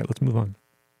 All right, let's move on.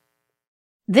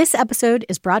 This episode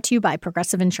is brought to you by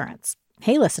Progressive Insurance.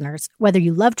 Hey, listeners, whether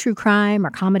you love true crime or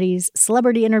comedies,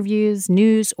 celebrity interviews,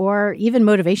 news, or even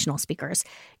motivational speakers,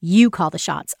 you call the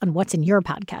shots on what's in your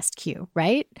podcast queue,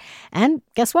 right? And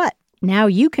guess what? Now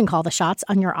you can call the shots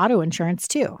on your auto insurance,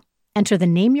 too. Enter the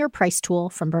Name Your Price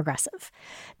tool from Progressive.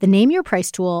 The Name Your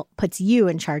Price tool puts you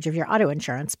in charge of your auto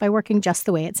insurance by working just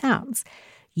the way it sounds.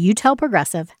 You tell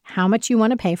Progressive how much you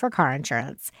want to pay for car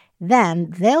insurance.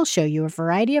 Then they'll show you a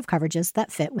variety of coverages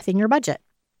that fit within your budget,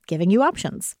 giving you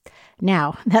options.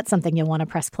 Now, that's something you'll want to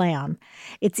press play on.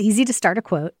 It's easy to start a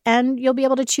quote, and you'll be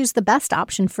able to choose the best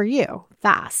option for you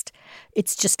fast.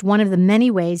 It's just one of the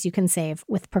many ways you can save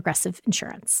with Progressive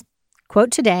Insurance.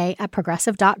 Quote today at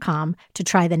Progressive.com to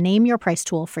try the Name Your Price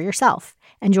tool for yourself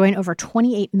and join over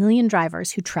 28 million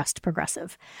drivers who trust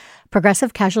Progressive.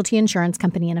 Progressive Casualty Insurance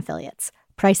Company and Affiliates.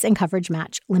 Price and coverage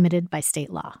match limited by state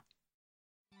law.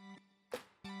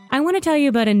 I want to tell you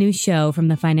about a new show from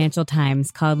the Financial Times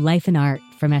called Life and Art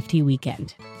from FT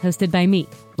Weekend, hosted by me,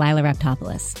 Lila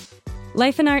Raptopoulos.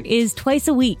 Life and Art is twice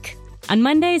a week. On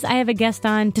Mondays, I have a guest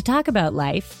on to talk about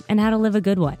life and how to live a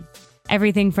good one.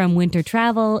 Everything from winter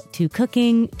travel to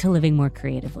cooking to living more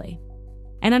creatively.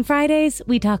 And on Fridays,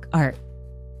 we talk art.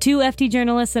 Two FT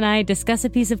journalists and I discuss a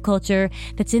piece of culture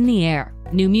that's in the air,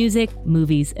 new music,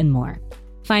 movies, and more.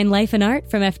 Find Life and Art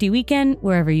from FT Weekend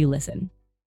wherever you listen.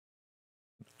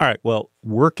 All right, well,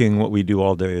 Working, What We Do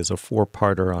All Day is a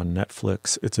 4-parter on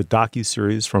Netflix. It's a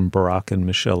docuseries from Barack and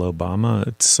Michelle Obama.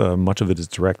 It's much of it is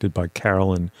directed by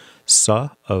Carolyn Suh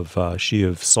of She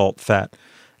of Salt, Fat,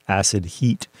 Acid,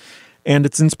 Heat. And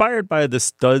it's inspired by the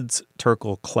Studs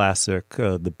Terkel classic.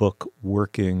 The book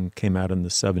Working came out in the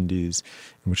 70s,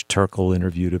 in which Terkel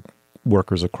interviewed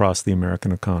workers across the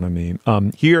American economy.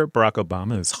 Here, Barack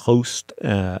Obama is host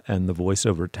and the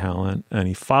voiceover talent, and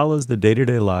he follows the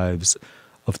day-to-day lives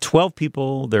of 12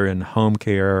 people. They're in home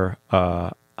care,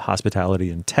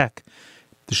 hospitality, and tech.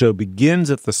 The show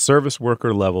begins at the service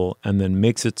worker level and then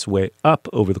makes its way up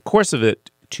over the course of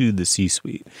it to the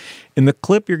C-suite. In the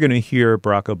clip, you're going to hear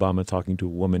Barack Obama talking to a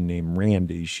woman named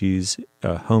Randy. She's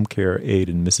a home care aide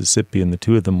in Mississippi, and the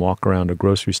two of them walk around a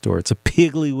grocery store. It's a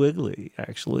Piggly Wiggly,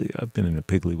 actually. I've been in a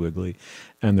Piggly Wiggly,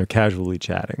 and they're casually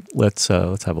chatting. Let's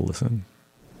have a listen.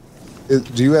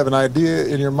 Do you have an idea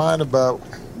in your mind about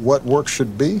what work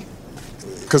should be?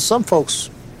 Because some folks,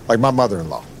 like my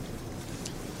mother-in-law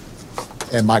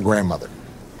and my grandmother,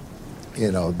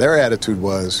 their attitude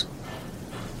was,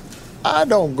 I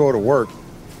don't go to work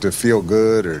to feel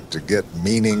good or to get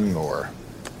meaning, or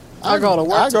I go to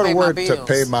work to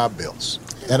pay my bills.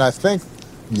 And I think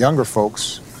younger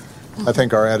folks, I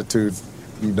think our attitude,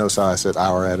 you notice how I said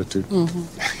our attitude?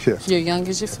 Mm-hmm. Yeah. You're young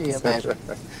as you feel, baby.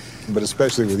 But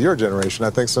especially with your generation,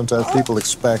 I think sometimes people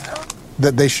expect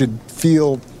that they should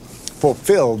feel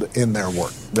fulfilled in their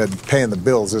work, that paying the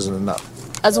bills isn't enough.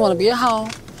 I just want to be at home,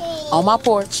 on my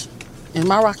porch, in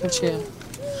my rocking chair.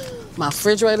 My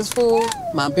refrigerator's full,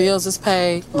 my bills is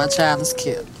paid, my child is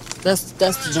killed. That's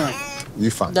the dream. You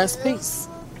find that's peace.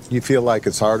 You feel like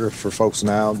it's harder for folks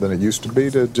now than it used to be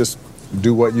to just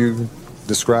do what you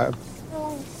described?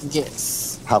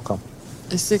 Yes. How come?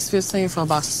 It's $6.15 for a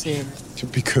box of cereal.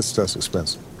 Because stuff's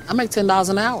expensive. I make $10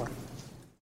 an hour.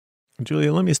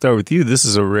 Julia, let me start with you. This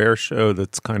is a rare show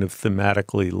that's kind of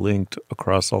thematically linked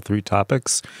across all three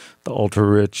topics: the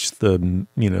ultra-rich, the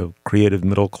creative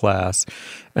middle class,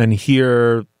 and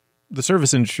here the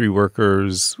service industry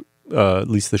workers. At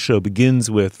least the show begins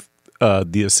with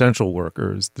the essential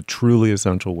workers, the truly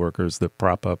essential workers that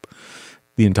prop up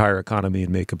the entire economy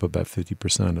and make up about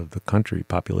 50% of the country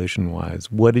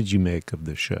population-wise. What did you make of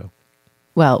this show?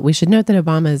 Well, we should note that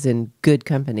Obama is in good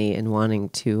company in wanting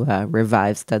to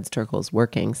revive Studs Terkel's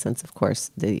Working, since, of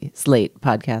course, the Slate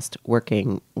podcast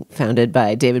Working, founded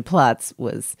by David Plotz,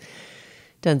 was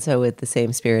done so with the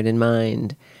same spirit in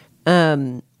mind.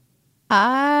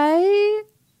 I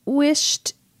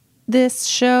wished this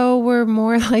show were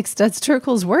more like Studs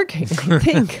Terkel's Working, I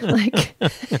think.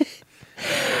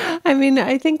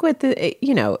 I think what the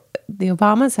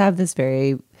Obamas have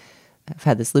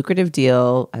had this lucrative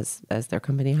deal as their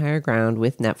company Higher Ground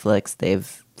with Netflix.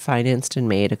 They've financed and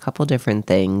made a couple different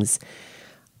things.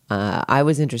 I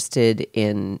was interested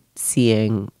in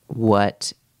seeing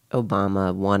what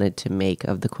Obama wanted to make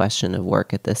of the question of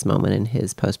work at this moment in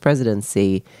his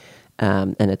post-presidency,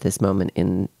 and at this moment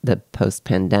in the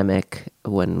post-pandemic,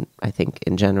 when I think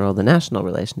in general the national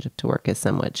relationship to work has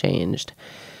somewhat changed.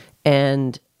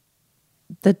 And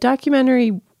the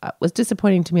documentary was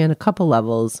disappointing to me on a couple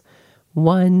levels.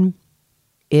 One,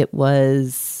 it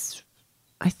was,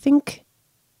 I think,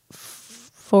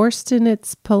 forced in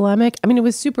its polemic. It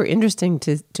was super interesting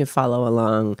to follow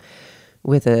along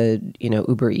with a,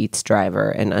 Uber Eats driver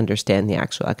and understand the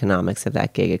actual economics of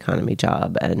that gig economy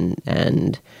job.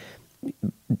 And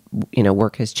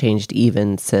work has changed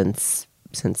even since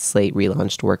Slate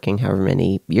relaunched working however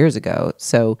many years ago.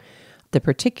 So the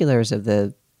particulars of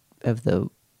the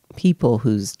people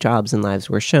whose jobs and lives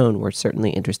were shown were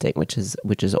certainly interesting, which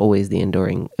is always the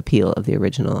enduring appeal of the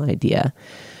original idea.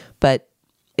 But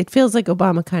it feels like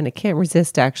Obama kind of can't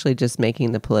resist actually just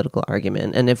making the political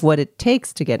argument. And if what it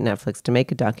takes to get Netflix to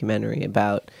make a documentary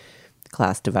about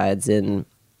class divides in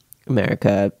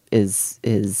America is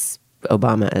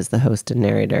Obama as the host and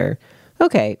narrator,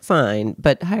 okay, fine.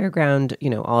 But Higher Ground,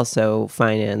 also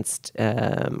financed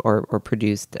or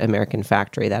produced American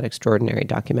Factory, that extraordinary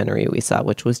documentary we saw,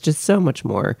 which was just so much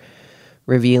more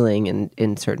revealing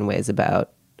in certain ways about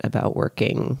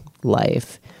working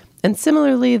life. And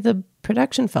similarly, the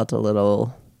production felt a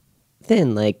little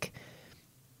thin. Like,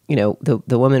 the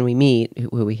woman we meet,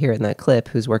 who we hear in that clip,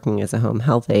 who's working as a home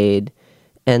health aide,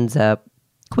 ends up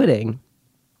quitting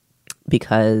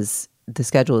because the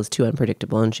schedule is too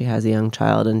unpredictable and she has a young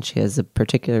child and she has a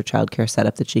particular childcare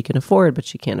setup that she can afford, but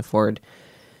she can't afford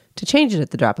to change it at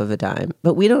the drop of a dime.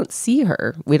 But we don't see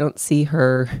her. We don't see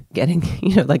her getting,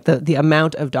 like the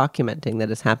amount of documenting that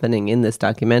is happening in this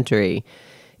documentary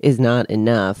is not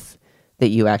enough that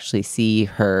you actually see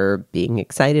her being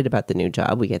excited about the new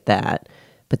job. We get that.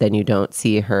 But then you don't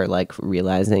see her like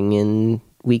realizing in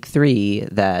week 3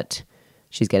 that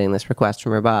she's getting this request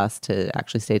from her boss to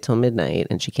actually stay till midnight,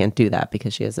 and she can't do that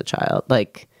because she has a child.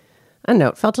 Like, I don't know,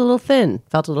 it felt a little thin.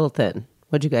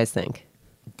 What'd you guys think?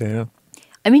 Dana?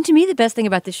 I mean, to me, the best thing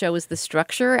about the show was the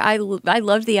structure. I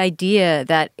loved the idea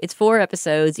that it's 4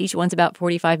 episodes, each one's about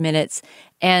 45 minutes,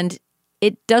 and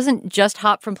it doesn't just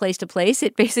hop from place to place.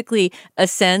 It basically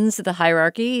ascends the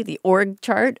hierarchy, the org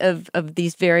chart of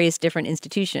these various different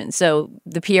institutions. So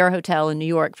the PR Hotel in New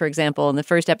York, for example, in the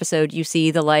first episode, you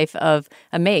see the life of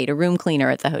a maid, a room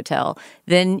cleaner at the hotel.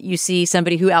 Then you see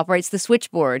somebody who operates the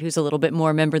switchboard, who's a little bit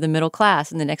more member of the middle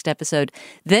class in the next episode.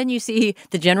 Then you see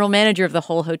the general manager of the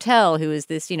whole hotel, who is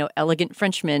this, elegant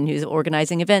Frenchman who's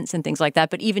organizing events and things like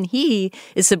that. But even he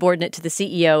is subordinate to the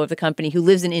CEO of the company who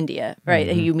lives in India, right,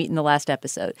 who you meet in the last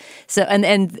episode. So,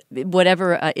 and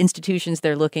whatever institutions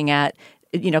they're looking at,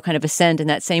 kind of ascend in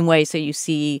that same way. So you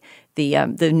see the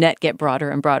net get broader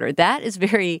and broader. That is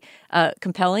very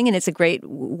compelling, and it's a great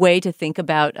way to think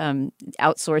about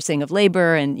outsourcing of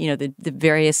labor and, the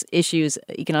various issues,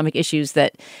 economic issues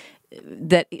that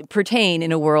pertain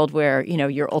in a world where,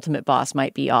 your ultimate boss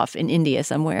might be off in India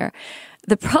somewhere.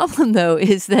 The problem, though,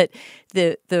 is that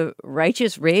the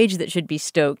righteous rage that should be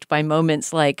stoked by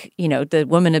moments like, the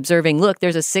woman observing, look,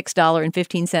 there's a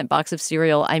 $6.15 box of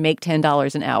cereal. I make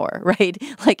 $10 an hour, right?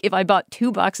 Like if I bought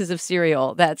 2 boxes of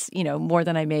cereal, that's, more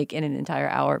than I make in an entire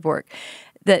hour of work.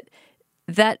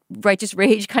 That righteous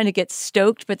rage kind of gets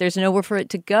stoked, but there's nowhere for it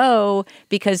to go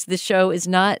because the show is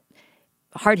not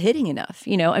hard-hitting enough.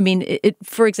 I mean, it,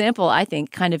 for example, I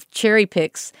think kind of cherry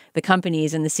picks the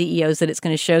companies and the CEOs that it's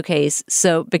going to showcase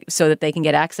so that they can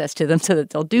get access to them so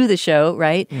that they'll do the show,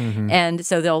 right? Mm-hmm. And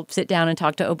so they'll sit down and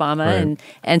talk to Obama right.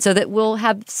 and so that we'll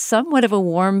have somewhat of a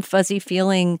warm, fuzzy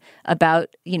feeling about,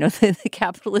 the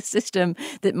capitalist system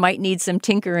that might need some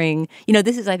tinkering.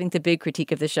 This is, I think, the big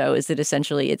critique of the show is that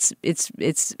essentially it's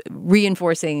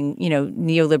reinforcing,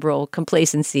 neoliberal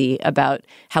complacency about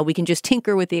how we can just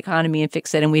tinker with the economy and fix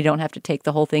it, and we don't have to take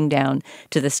the whole thing down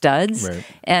to the studs. Right.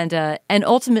 And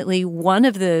ultimately, one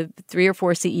of the 3 or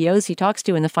 4 CEOs he talks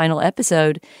to in the final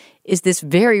episode is this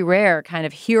very rare kind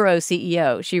of hero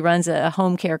CEO. She runs a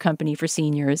home care company for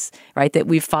seniors, right, that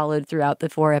we've followed throughout the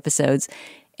 4 episodes.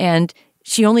 And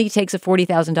she only takes a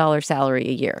 $40,000 salary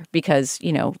a year because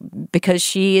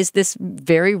she is this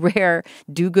very rare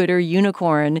do-gooder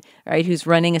unicorn, right, who's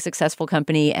running a successful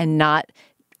company and not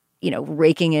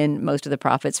raking in most of the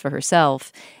profits for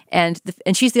herself. And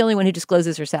she's the only one who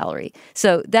discloses her salary.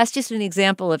 So that's just an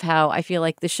example of how I feel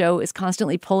like the show is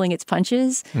constantly pulling its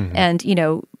punches and,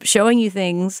 showing you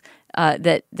things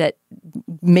that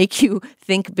make you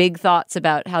think big thoughts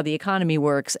about how the economy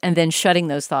works and then shutting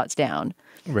those thoughts down.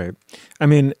 Right. I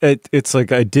mean, it's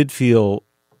like I did feel,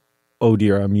 oh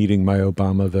dear, I'm eating my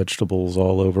Obama vegetables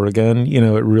all over again.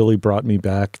 It really brought me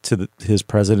back to his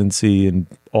presidency in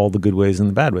all the good ways and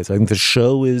the bad ways. I think the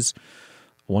show is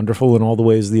wonderful in all the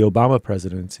ways the Obama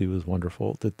presidency was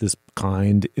wonderful, that this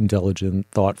kind, intelligent,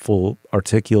 thoughtful,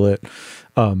 articulate,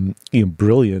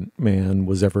 brilliant man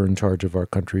was ever in charge of our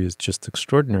country is just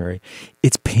extraordinary.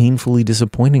 It's painfully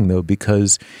disappointing, though,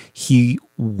 because he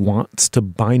wants to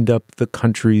bind up the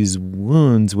country's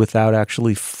wounds without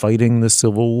actually fighting the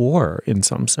Civil War in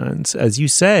some sense. As you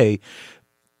say,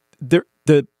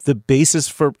 the basis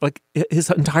for, like, his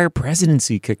entire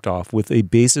presidency kicked off with a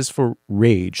basis for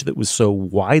rage that was so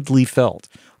widely felt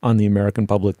on the American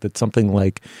public that something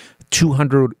like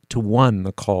 200 to 1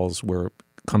 the calls were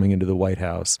coming into the White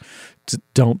House to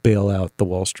don't bail out the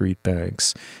Wall Street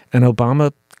banks. And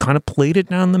Obama kind of played it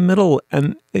down the middle,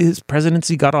 and his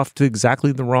presidency got off to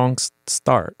exactly the wrong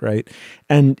start, right?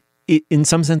 And in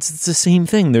some sense, it's the same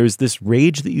thing. There's this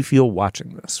rage that you feel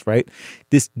watching this, right?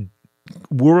 This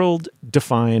world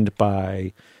defined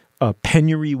by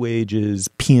penury wages,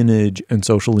 peonage, and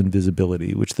social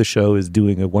invisibility, which the show is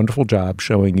doing a wonderful job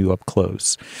showing you up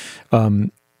close.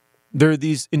 There are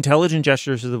these intelligent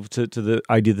gestures to the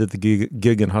idea that the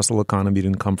gig and hustle economy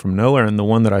didn't come from nowhere. And the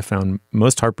one that I found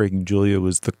most heartbreaking, Julia,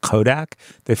 was the Kodak.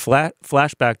 They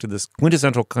flash back to this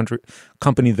quintessential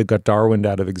company that got Darwined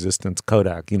out of existence,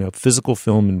 Kodak, physical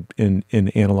film in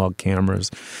analog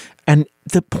cameras. And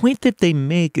the point that they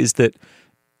make is that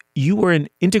you weren't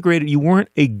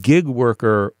a gig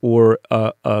worker or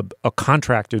a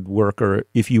contracted worker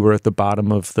if you were at the bottom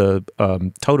of the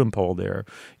totem pole there.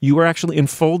 You were actually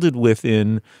enfolded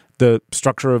within the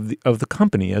structure of the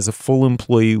company as a full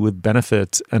employee with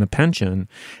benefits and a pension,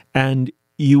 and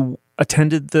you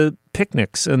attended the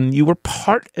picnics, and you were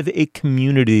part of a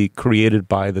community created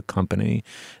by the company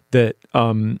that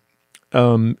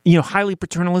highly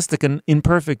paternalistic and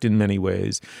imperfect in many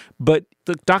ways. But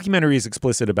the documentary is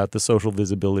explicit about the social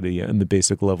visibility and the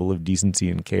basic level of decency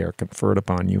and care conferred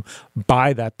upon you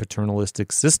by that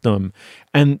paternalistic system.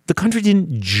 And the country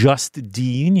didn't just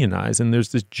de-unionize. And there's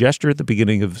this gesture at the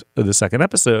beginning of the second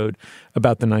episode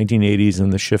about the 1980s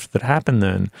and the shift that happened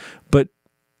then. But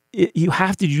you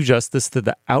have to do justice to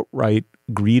the outright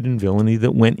greed and villainy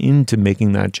that went into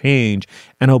making that change.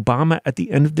 And Obama, at the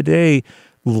end of the day,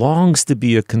 longs to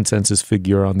be a consensus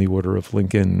figure on the order of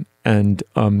Lincoln. And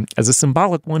as a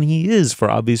symbolic one, he is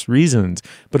for obvious reasons.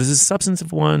 But as a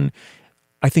substantive one,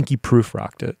 I think he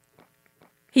proof-rocked it.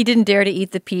 He didn't dare to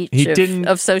eat the peach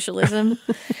of socialism.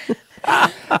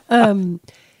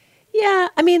 Yeah,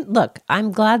 I mean, look,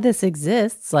 I'm glad this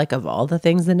exists. Like, of all the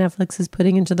things that Netflix is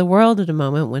putting into the world at a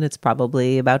moment when it's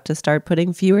probably about to start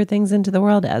putting fewer things into the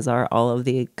world, as are all of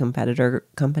the competitor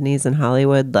companies in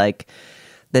Hollywood, like,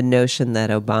 the notion that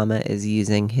Obama is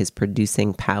using his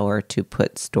producing power to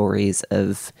put stories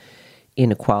of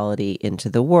inequality into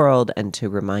the world and to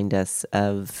remind us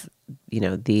of,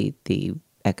 the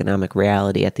economic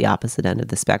reality at the opposite end of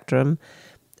the spectrum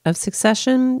of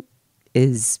Succession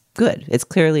is good. It's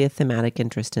clearly a thematic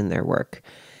interest in their work.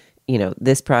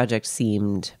 This project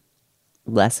seemed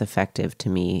less effective to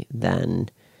me than,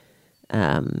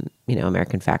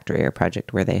 American Factory, or a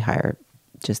project where they hire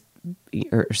just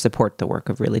or support the work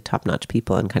of really top-notch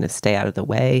people and kind of stay out of the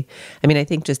way. I mean, I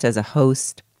think just as a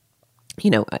host,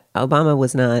 Obama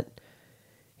wasn't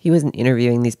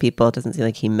interviewing these people. It doesn't seem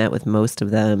like he met with most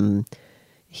of them.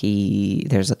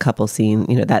 There's a couple scenes,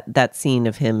 that scene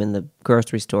of him in the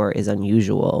grocery store is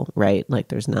unusual, right? Like,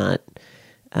 there's not,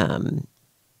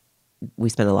 we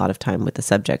spend a lot of time with the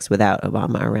subjects without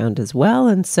Obama around as well.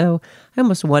 And so I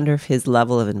almost wonder if his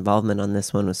level of involvement on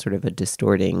this one was sort of a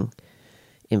distorting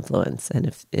influence,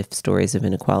 and if stories of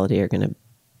inequality are going to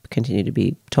continue to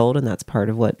be told, and that's part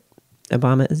of what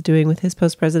Obama is doing with his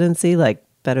post-presidency, like,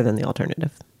 better than the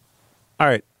alternative. All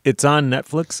right, it's on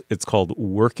Netflix. It's called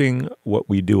Working What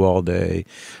We Do All Day.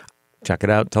 Check it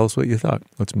out. Tell us what you thought.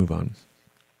 Let's move on.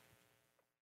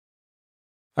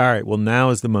 All right, well,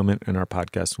 now is the moment in our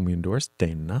podcast when we endorse.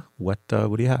 Dana, what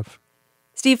do you have?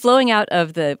 Steve, flowing out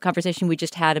of the conversation we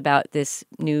just had about this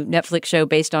new Netflix show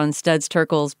based on Studs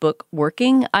Terkel's book,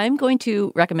 Working, I'm going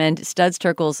to recommend Studs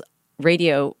Terkel's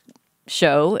radio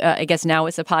show. I guess now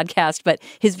it's a podcast, but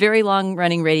his very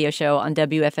long-running radio show on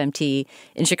WFMT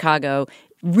in Chicago.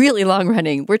 Really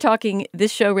long-running. We're talking,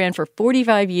 this show ran for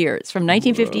 45 years, from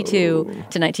 1952 to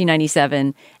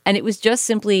 1997, and it was just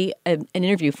simply an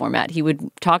interview format. He would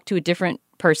talk to a different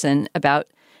person about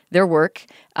their work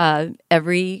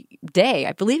every day.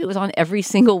 I believe it was on every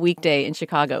single weekday in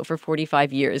Chicago for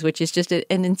 45 years, which is just an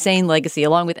insane legacy,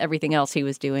 along with everything else he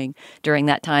was doing during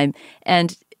that time.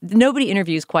 And nobody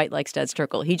interviews quite like Studs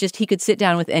Terkel. He could sit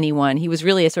down with anyone. He was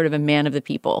really a sort of a man of the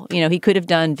people. He could have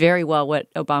done very well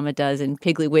what Obama does in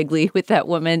Piggly Wiggly with that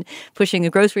woman pushing a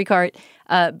grocery cart.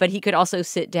 But he could also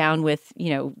sit down with,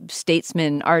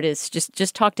 statesmen, artists,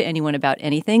 just talk to anyone about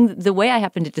anything. The way I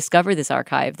happened to discover this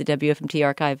archive, the WFMT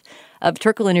archive of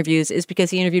Turkle interviews, is because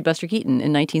he interviewed Buster Keaton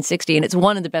in 1960. And it's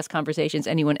one of the best conversations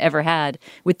anyone ever had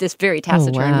with this very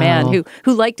taciturn man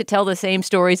who liked to tell the same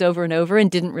stories over and over and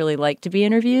didn't really like to be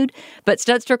interviewed. But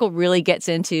Studs Terkel really gets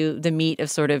into the meat of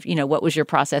sort of, what was your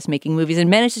process making movies, and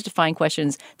manages to find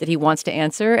questions that he wants to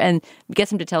answer and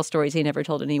gets him to tell stories he never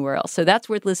told anywhere else. So that's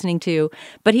worth listening to.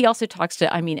 But he also talks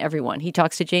to, everyone. He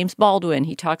talks to James Baldwin.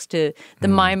 He talks to the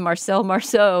mime Marcel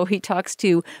Marceau. He talks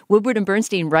to Woodward and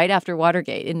Bernstein right after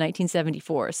Watergate in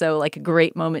 1974. So like a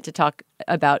great moment to talk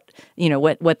about,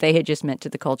 what they had just meant to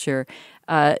the culture.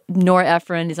 Nora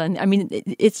Ephron is on.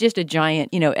 It's just a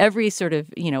giant, every sort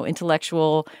of,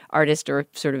 intellectual artist or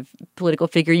sort of political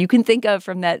figure you can think of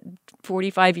from that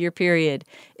 45-year period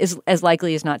is as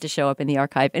likely as not to show up in the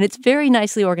archive. And it's very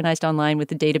nicely organized online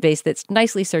with a database that's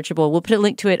nicely searchable. We'll put a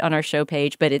link to it on our show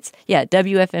page, but it's,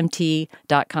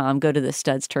 WFMT.com. Go to the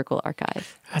Studs Terkel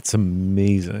archive. That's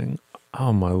amazing.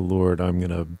 Oh, my Lord. I'm going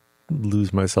to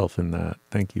lose myself in that.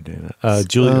 Thank you, Dana.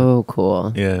 Julia. So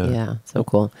cool. Yeah. So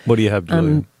cool. What do you have,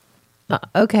 Julia?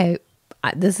 Okay.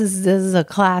 This is a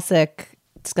classic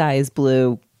sky is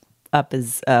blue, up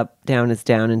is up, down is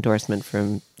down endorsement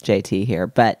from JT here.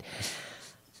 But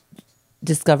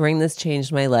discovering this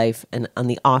changed my life. And on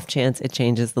the off chance it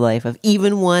changes the life of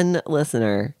even one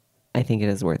listener, I think it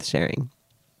is worth sharing.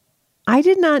 I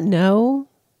did not know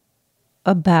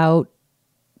about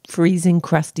freezing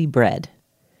crusty bread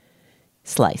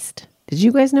sliced. Did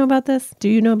you guys know about this? Do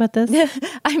you know about this?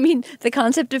 The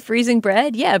concept of freezing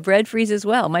bread, bread freezes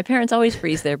well. My parents always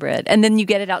freeze their bread. And then you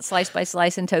get it out slice by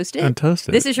slice and toast it.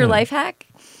 This is your life hack?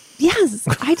 Yes,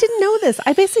 I didn't know this.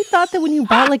 I basically thought that when you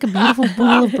bought like a beautiful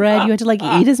bowl of bread, you had to like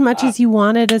eat as much as you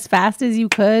wanted as fast as you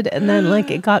could. And then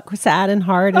like it got sad and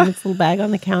hard in its little bag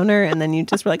on the counter. And then you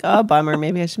just were like, oh, bummer,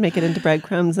 maybe I should make it into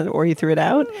breadcrumbs, or you threw it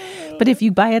out. But if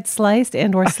you buy it sliced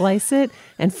and or slice it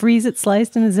and freeze it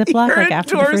sliced in a Ziploc, You're like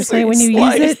after the first day when you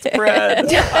use it.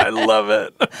 Bread. I love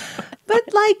it. But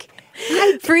like...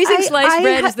 freezing sliced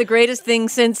bread is the greatest thing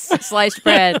since sliced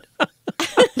bread.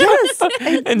 Yes, but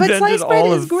Invented sliced bread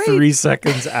all is of great. 3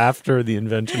 seconds after the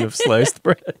invention of sliced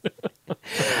bread.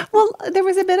 Well, there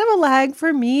was a bit of a lag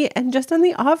for me, and just on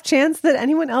the off chance that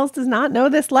anyone else does not know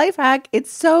this life hack,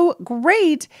 it's so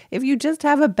great if you just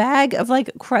have a bag of like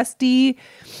crusty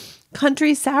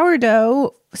country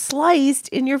sourdough sliced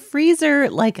in your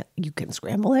freezer. Like you can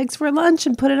scramble eggs for lunch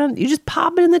and put it on, you just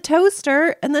pop it in the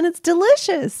toaster and then it's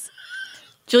delicious.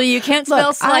 Julie, you can't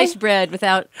spell sliced bread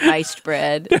without iced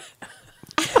bread.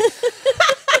 I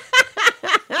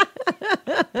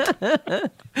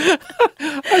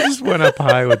just went up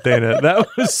high with Dana. That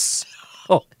was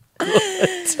so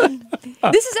good.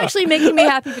 This is actually making me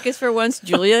happy because for once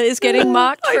Julia is getting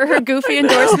mocked for her goofy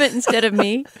endorsement instead of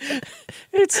me.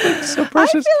 It's like so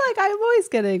precious. I feel like I'm always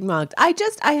getting mocked. I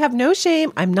have no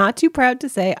shame. I'm not too proud to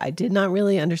say I did not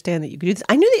really understand that you could do this.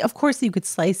 I knew that, of course, you could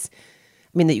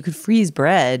that you could freeze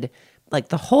bread, like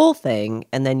the whole thing,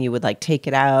 and then you would like take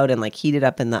it out and like heat it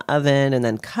up in the oven and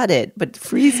then cut it. But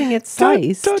freezing it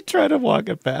sliced. Don't try to walk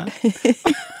it back.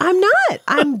 I'm not.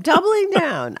 I'm doubling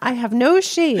down. I have no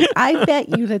shame. I bet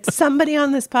you that somebody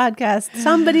on this podcast,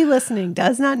 somebody listening,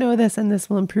 does not know this, and this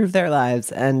will improve their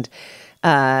lives. And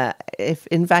if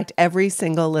in fact every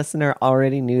single listener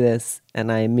already knew this,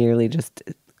 and I merely just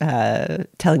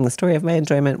telling the story of my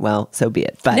enjoyment, well, so be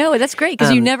it. But no, that's great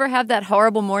because you never have that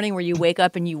horrible morning where you wake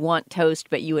up and you want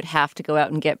toast, but you would have to go out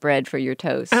and get bread for your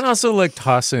toast. And also like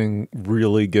tossing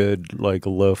really good like a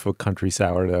loaf of country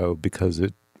sourdough because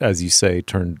it, as you say,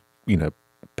 turned,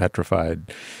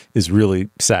 petrified is really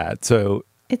sad. So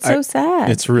it's so sad.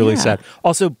 It's really sad.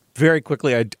 Also, very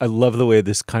quickly, I love the way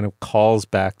this kind of calls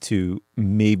back to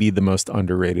maybe the most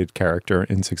underrated character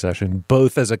in Succession,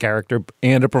 both as a character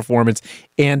and a performance,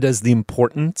 and as the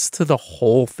importance to the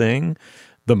whole thing,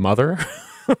 the mother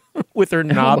with her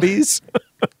knobbies.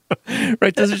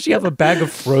 Right? Doesn't she have a bag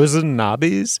of frozen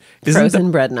knobbies?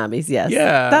 Frozen bread knobbies, yes.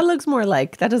 Yeah.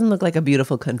 That doesn't look like a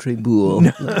beautiful country boule.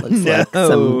 No, that looks like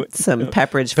some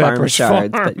Pepperidge Farm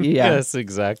shards. But yeah. Yes,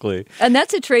 exactly. And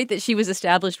that's a trait that she was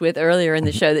established with earlier in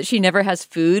the show, that she never has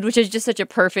food, which is just such a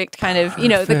perfect kind of,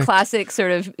 the classic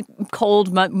sort of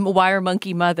cold wire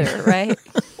monkey mother, right?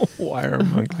 Wire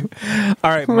monkey.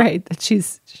 All right. Right. That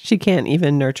she can't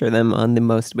even nurture them on the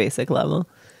most basic level.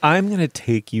 I'm going to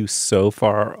take you so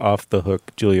far off the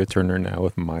hook, Julia Turner, now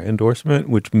with my endorsement,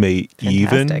 which may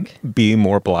even be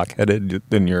more blockheaded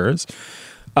than yours.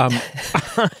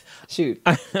 Shoot.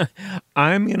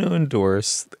 I'm going to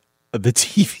endorse the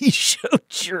TV show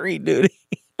Jury Duty.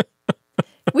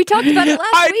 We talked about it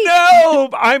last week.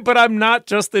 I know, but I'm not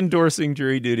just endorsing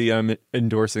Jury Duty. I'm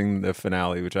endorsing the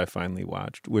finale, which I finally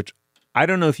watched, which I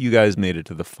don't know if you guys made it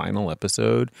to the final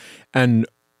episode. And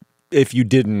if you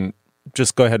didn't,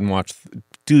 just go ahead and watch.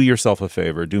 Do yourself a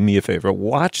favor. Do me a favor.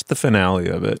 Watch the finale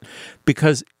of it,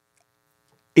 because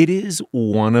it is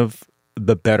one of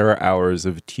the better hours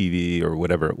of TV, or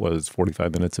whatever it was,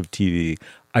 45 minutes of TV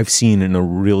I've seen in a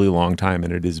really long time.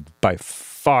 And it is by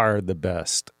far the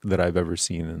best that I've ever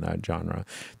seen in that genre,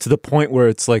 to the point where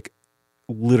it's like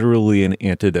literally an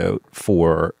antidote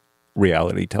for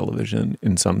reality television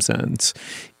in some sense.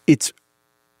 It's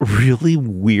really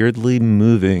weirdly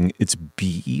moving. It's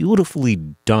beautifully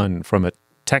done from a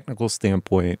technical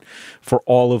standpoint for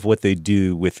all of what they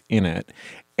do within it.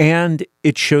 And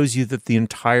it shows you that the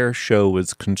entire show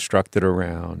was constructed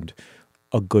around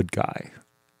a good guy.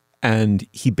 And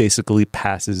he basically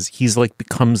he's like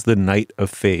becomes the knight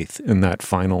of faith in that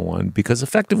final one, because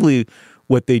effectively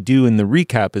what they do in the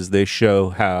recap is they show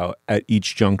how at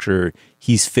each juncture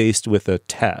he's faced with a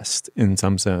test in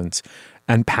some sense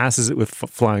and passes it with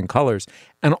flying colors.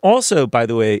 And also, by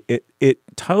the way, it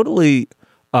totally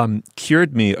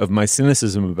cured me of my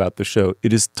cynicism about the show.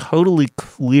 It is totally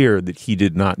clear that he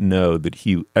did not know that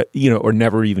he, or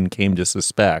never even came to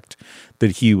suspect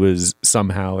that he was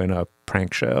somehow in a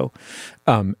prank show,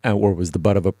 or was the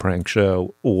butt of a prank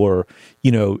show, or,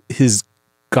 his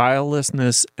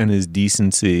guilelessness and his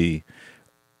decency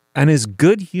and his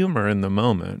good humor in the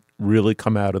moment really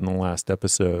come out in the last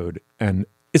episode. And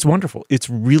it's wonderful. It's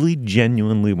really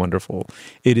genuinely wonderful.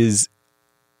 It is.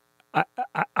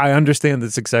 I understand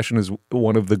that Succession is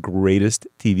one of the greatest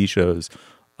TV shows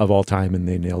of all time, and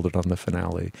they nailed it on the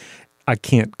finale. I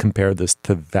can't compare this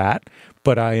to that,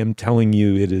 but I am telling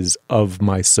you, it is, of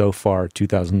my so far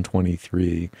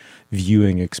 2023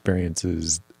 viewing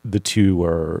experiences, the two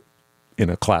are in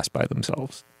a class by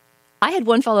themselves. I had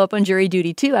one follow-up on Jury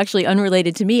Duty, too, actually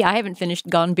unrelated to me. I haven't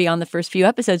gone beyond the first few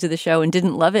episodes of the show and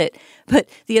didn't love it. But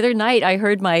the other night, I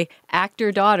heard my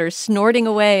actor daughter snorting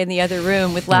away in the other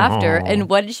room with laughter. Aww. And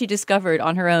what did she discover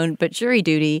on her own but Jury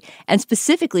Duty? And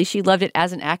specifically, she loved it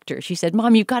as an actor. She said,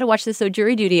 "Mom, you've got to watch this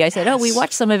Jury Duty." I said, "Oh, we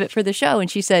watched some of it for the show." And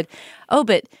she said, "Oh,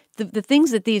 but the things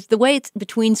that the way it's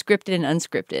between scripted and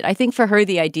unscripted." I think for her,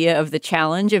 the idea of the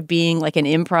challenge of being like an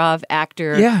improv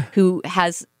actor who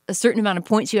has a certain amount of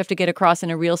points you have to get across in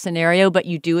a real scenario, but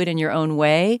you do it in your own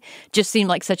way, just seemed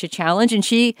like such a challenge. And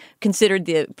she considered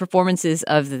the performances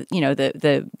of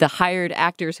the hired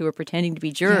actors who were pretending to be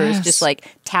jurors just like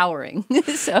towering.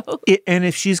 And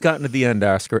if she's gotten to the end,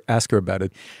 ask her about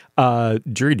it.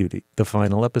 Jury Duty, the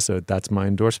final episode. That's my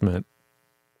endorsement.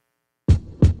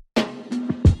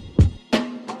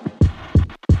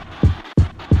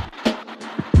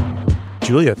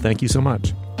 Julia, thank you so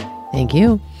much. Thank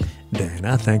you.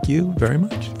 Dana, thank you very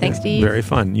much. Thanks, Steve. Very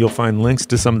fun. You'll find links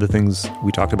to some of the things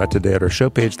we talked about today at our show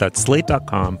page. That's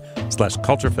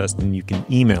slate.com/culturefest, and you can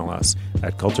email us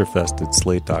at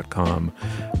culturefest@slate.com.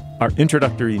 Our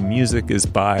introductory music is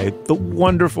by the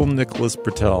wonderful Nicholas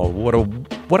Bertel.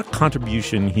 What a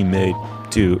contribution he made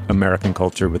to American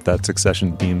culture with that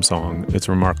Succession theme song. It's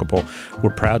remarkable. We're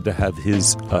proud to have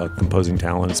his composing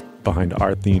talents behind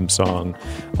our theme song.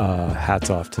 Hats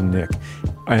off to Nick.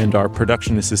 And our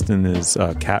production assistant is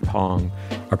Kat Hong.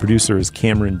 Our producer is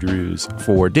Cameron Drews.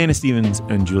 For Dana Stevens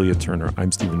and Julia Turner,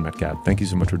 I'm Stephen Metcalf. Thank you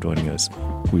so much for joining us.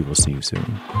 We will see you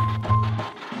soon.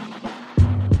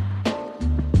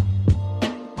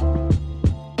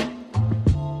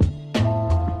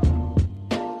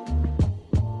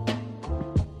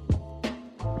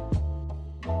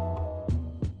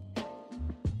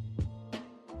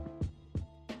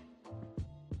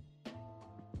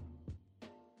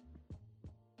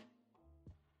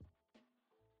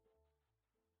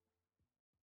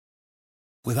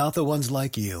 Without the ones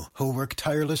like you, who work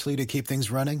tirelessly to keep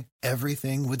things running,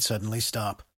 everything would suddenly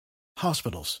stop.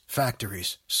 Hospitals,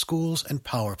 factories, schools, and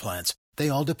power plants, they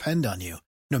all depend on you.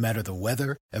 No matter the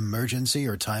weather, emergency,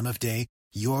 or time of day,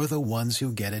 you're the ones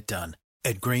who get it done.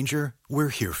 At Grainger, we're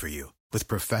here for you with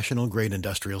professional-grade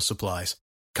industrial supplies.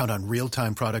 Count on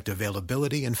real-time product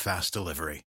availability and fast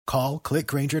delivery. Call, click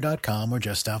Grainger.com, or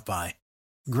just stop by.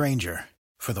 Grainger,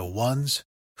 for the ones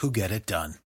who get it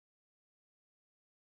done.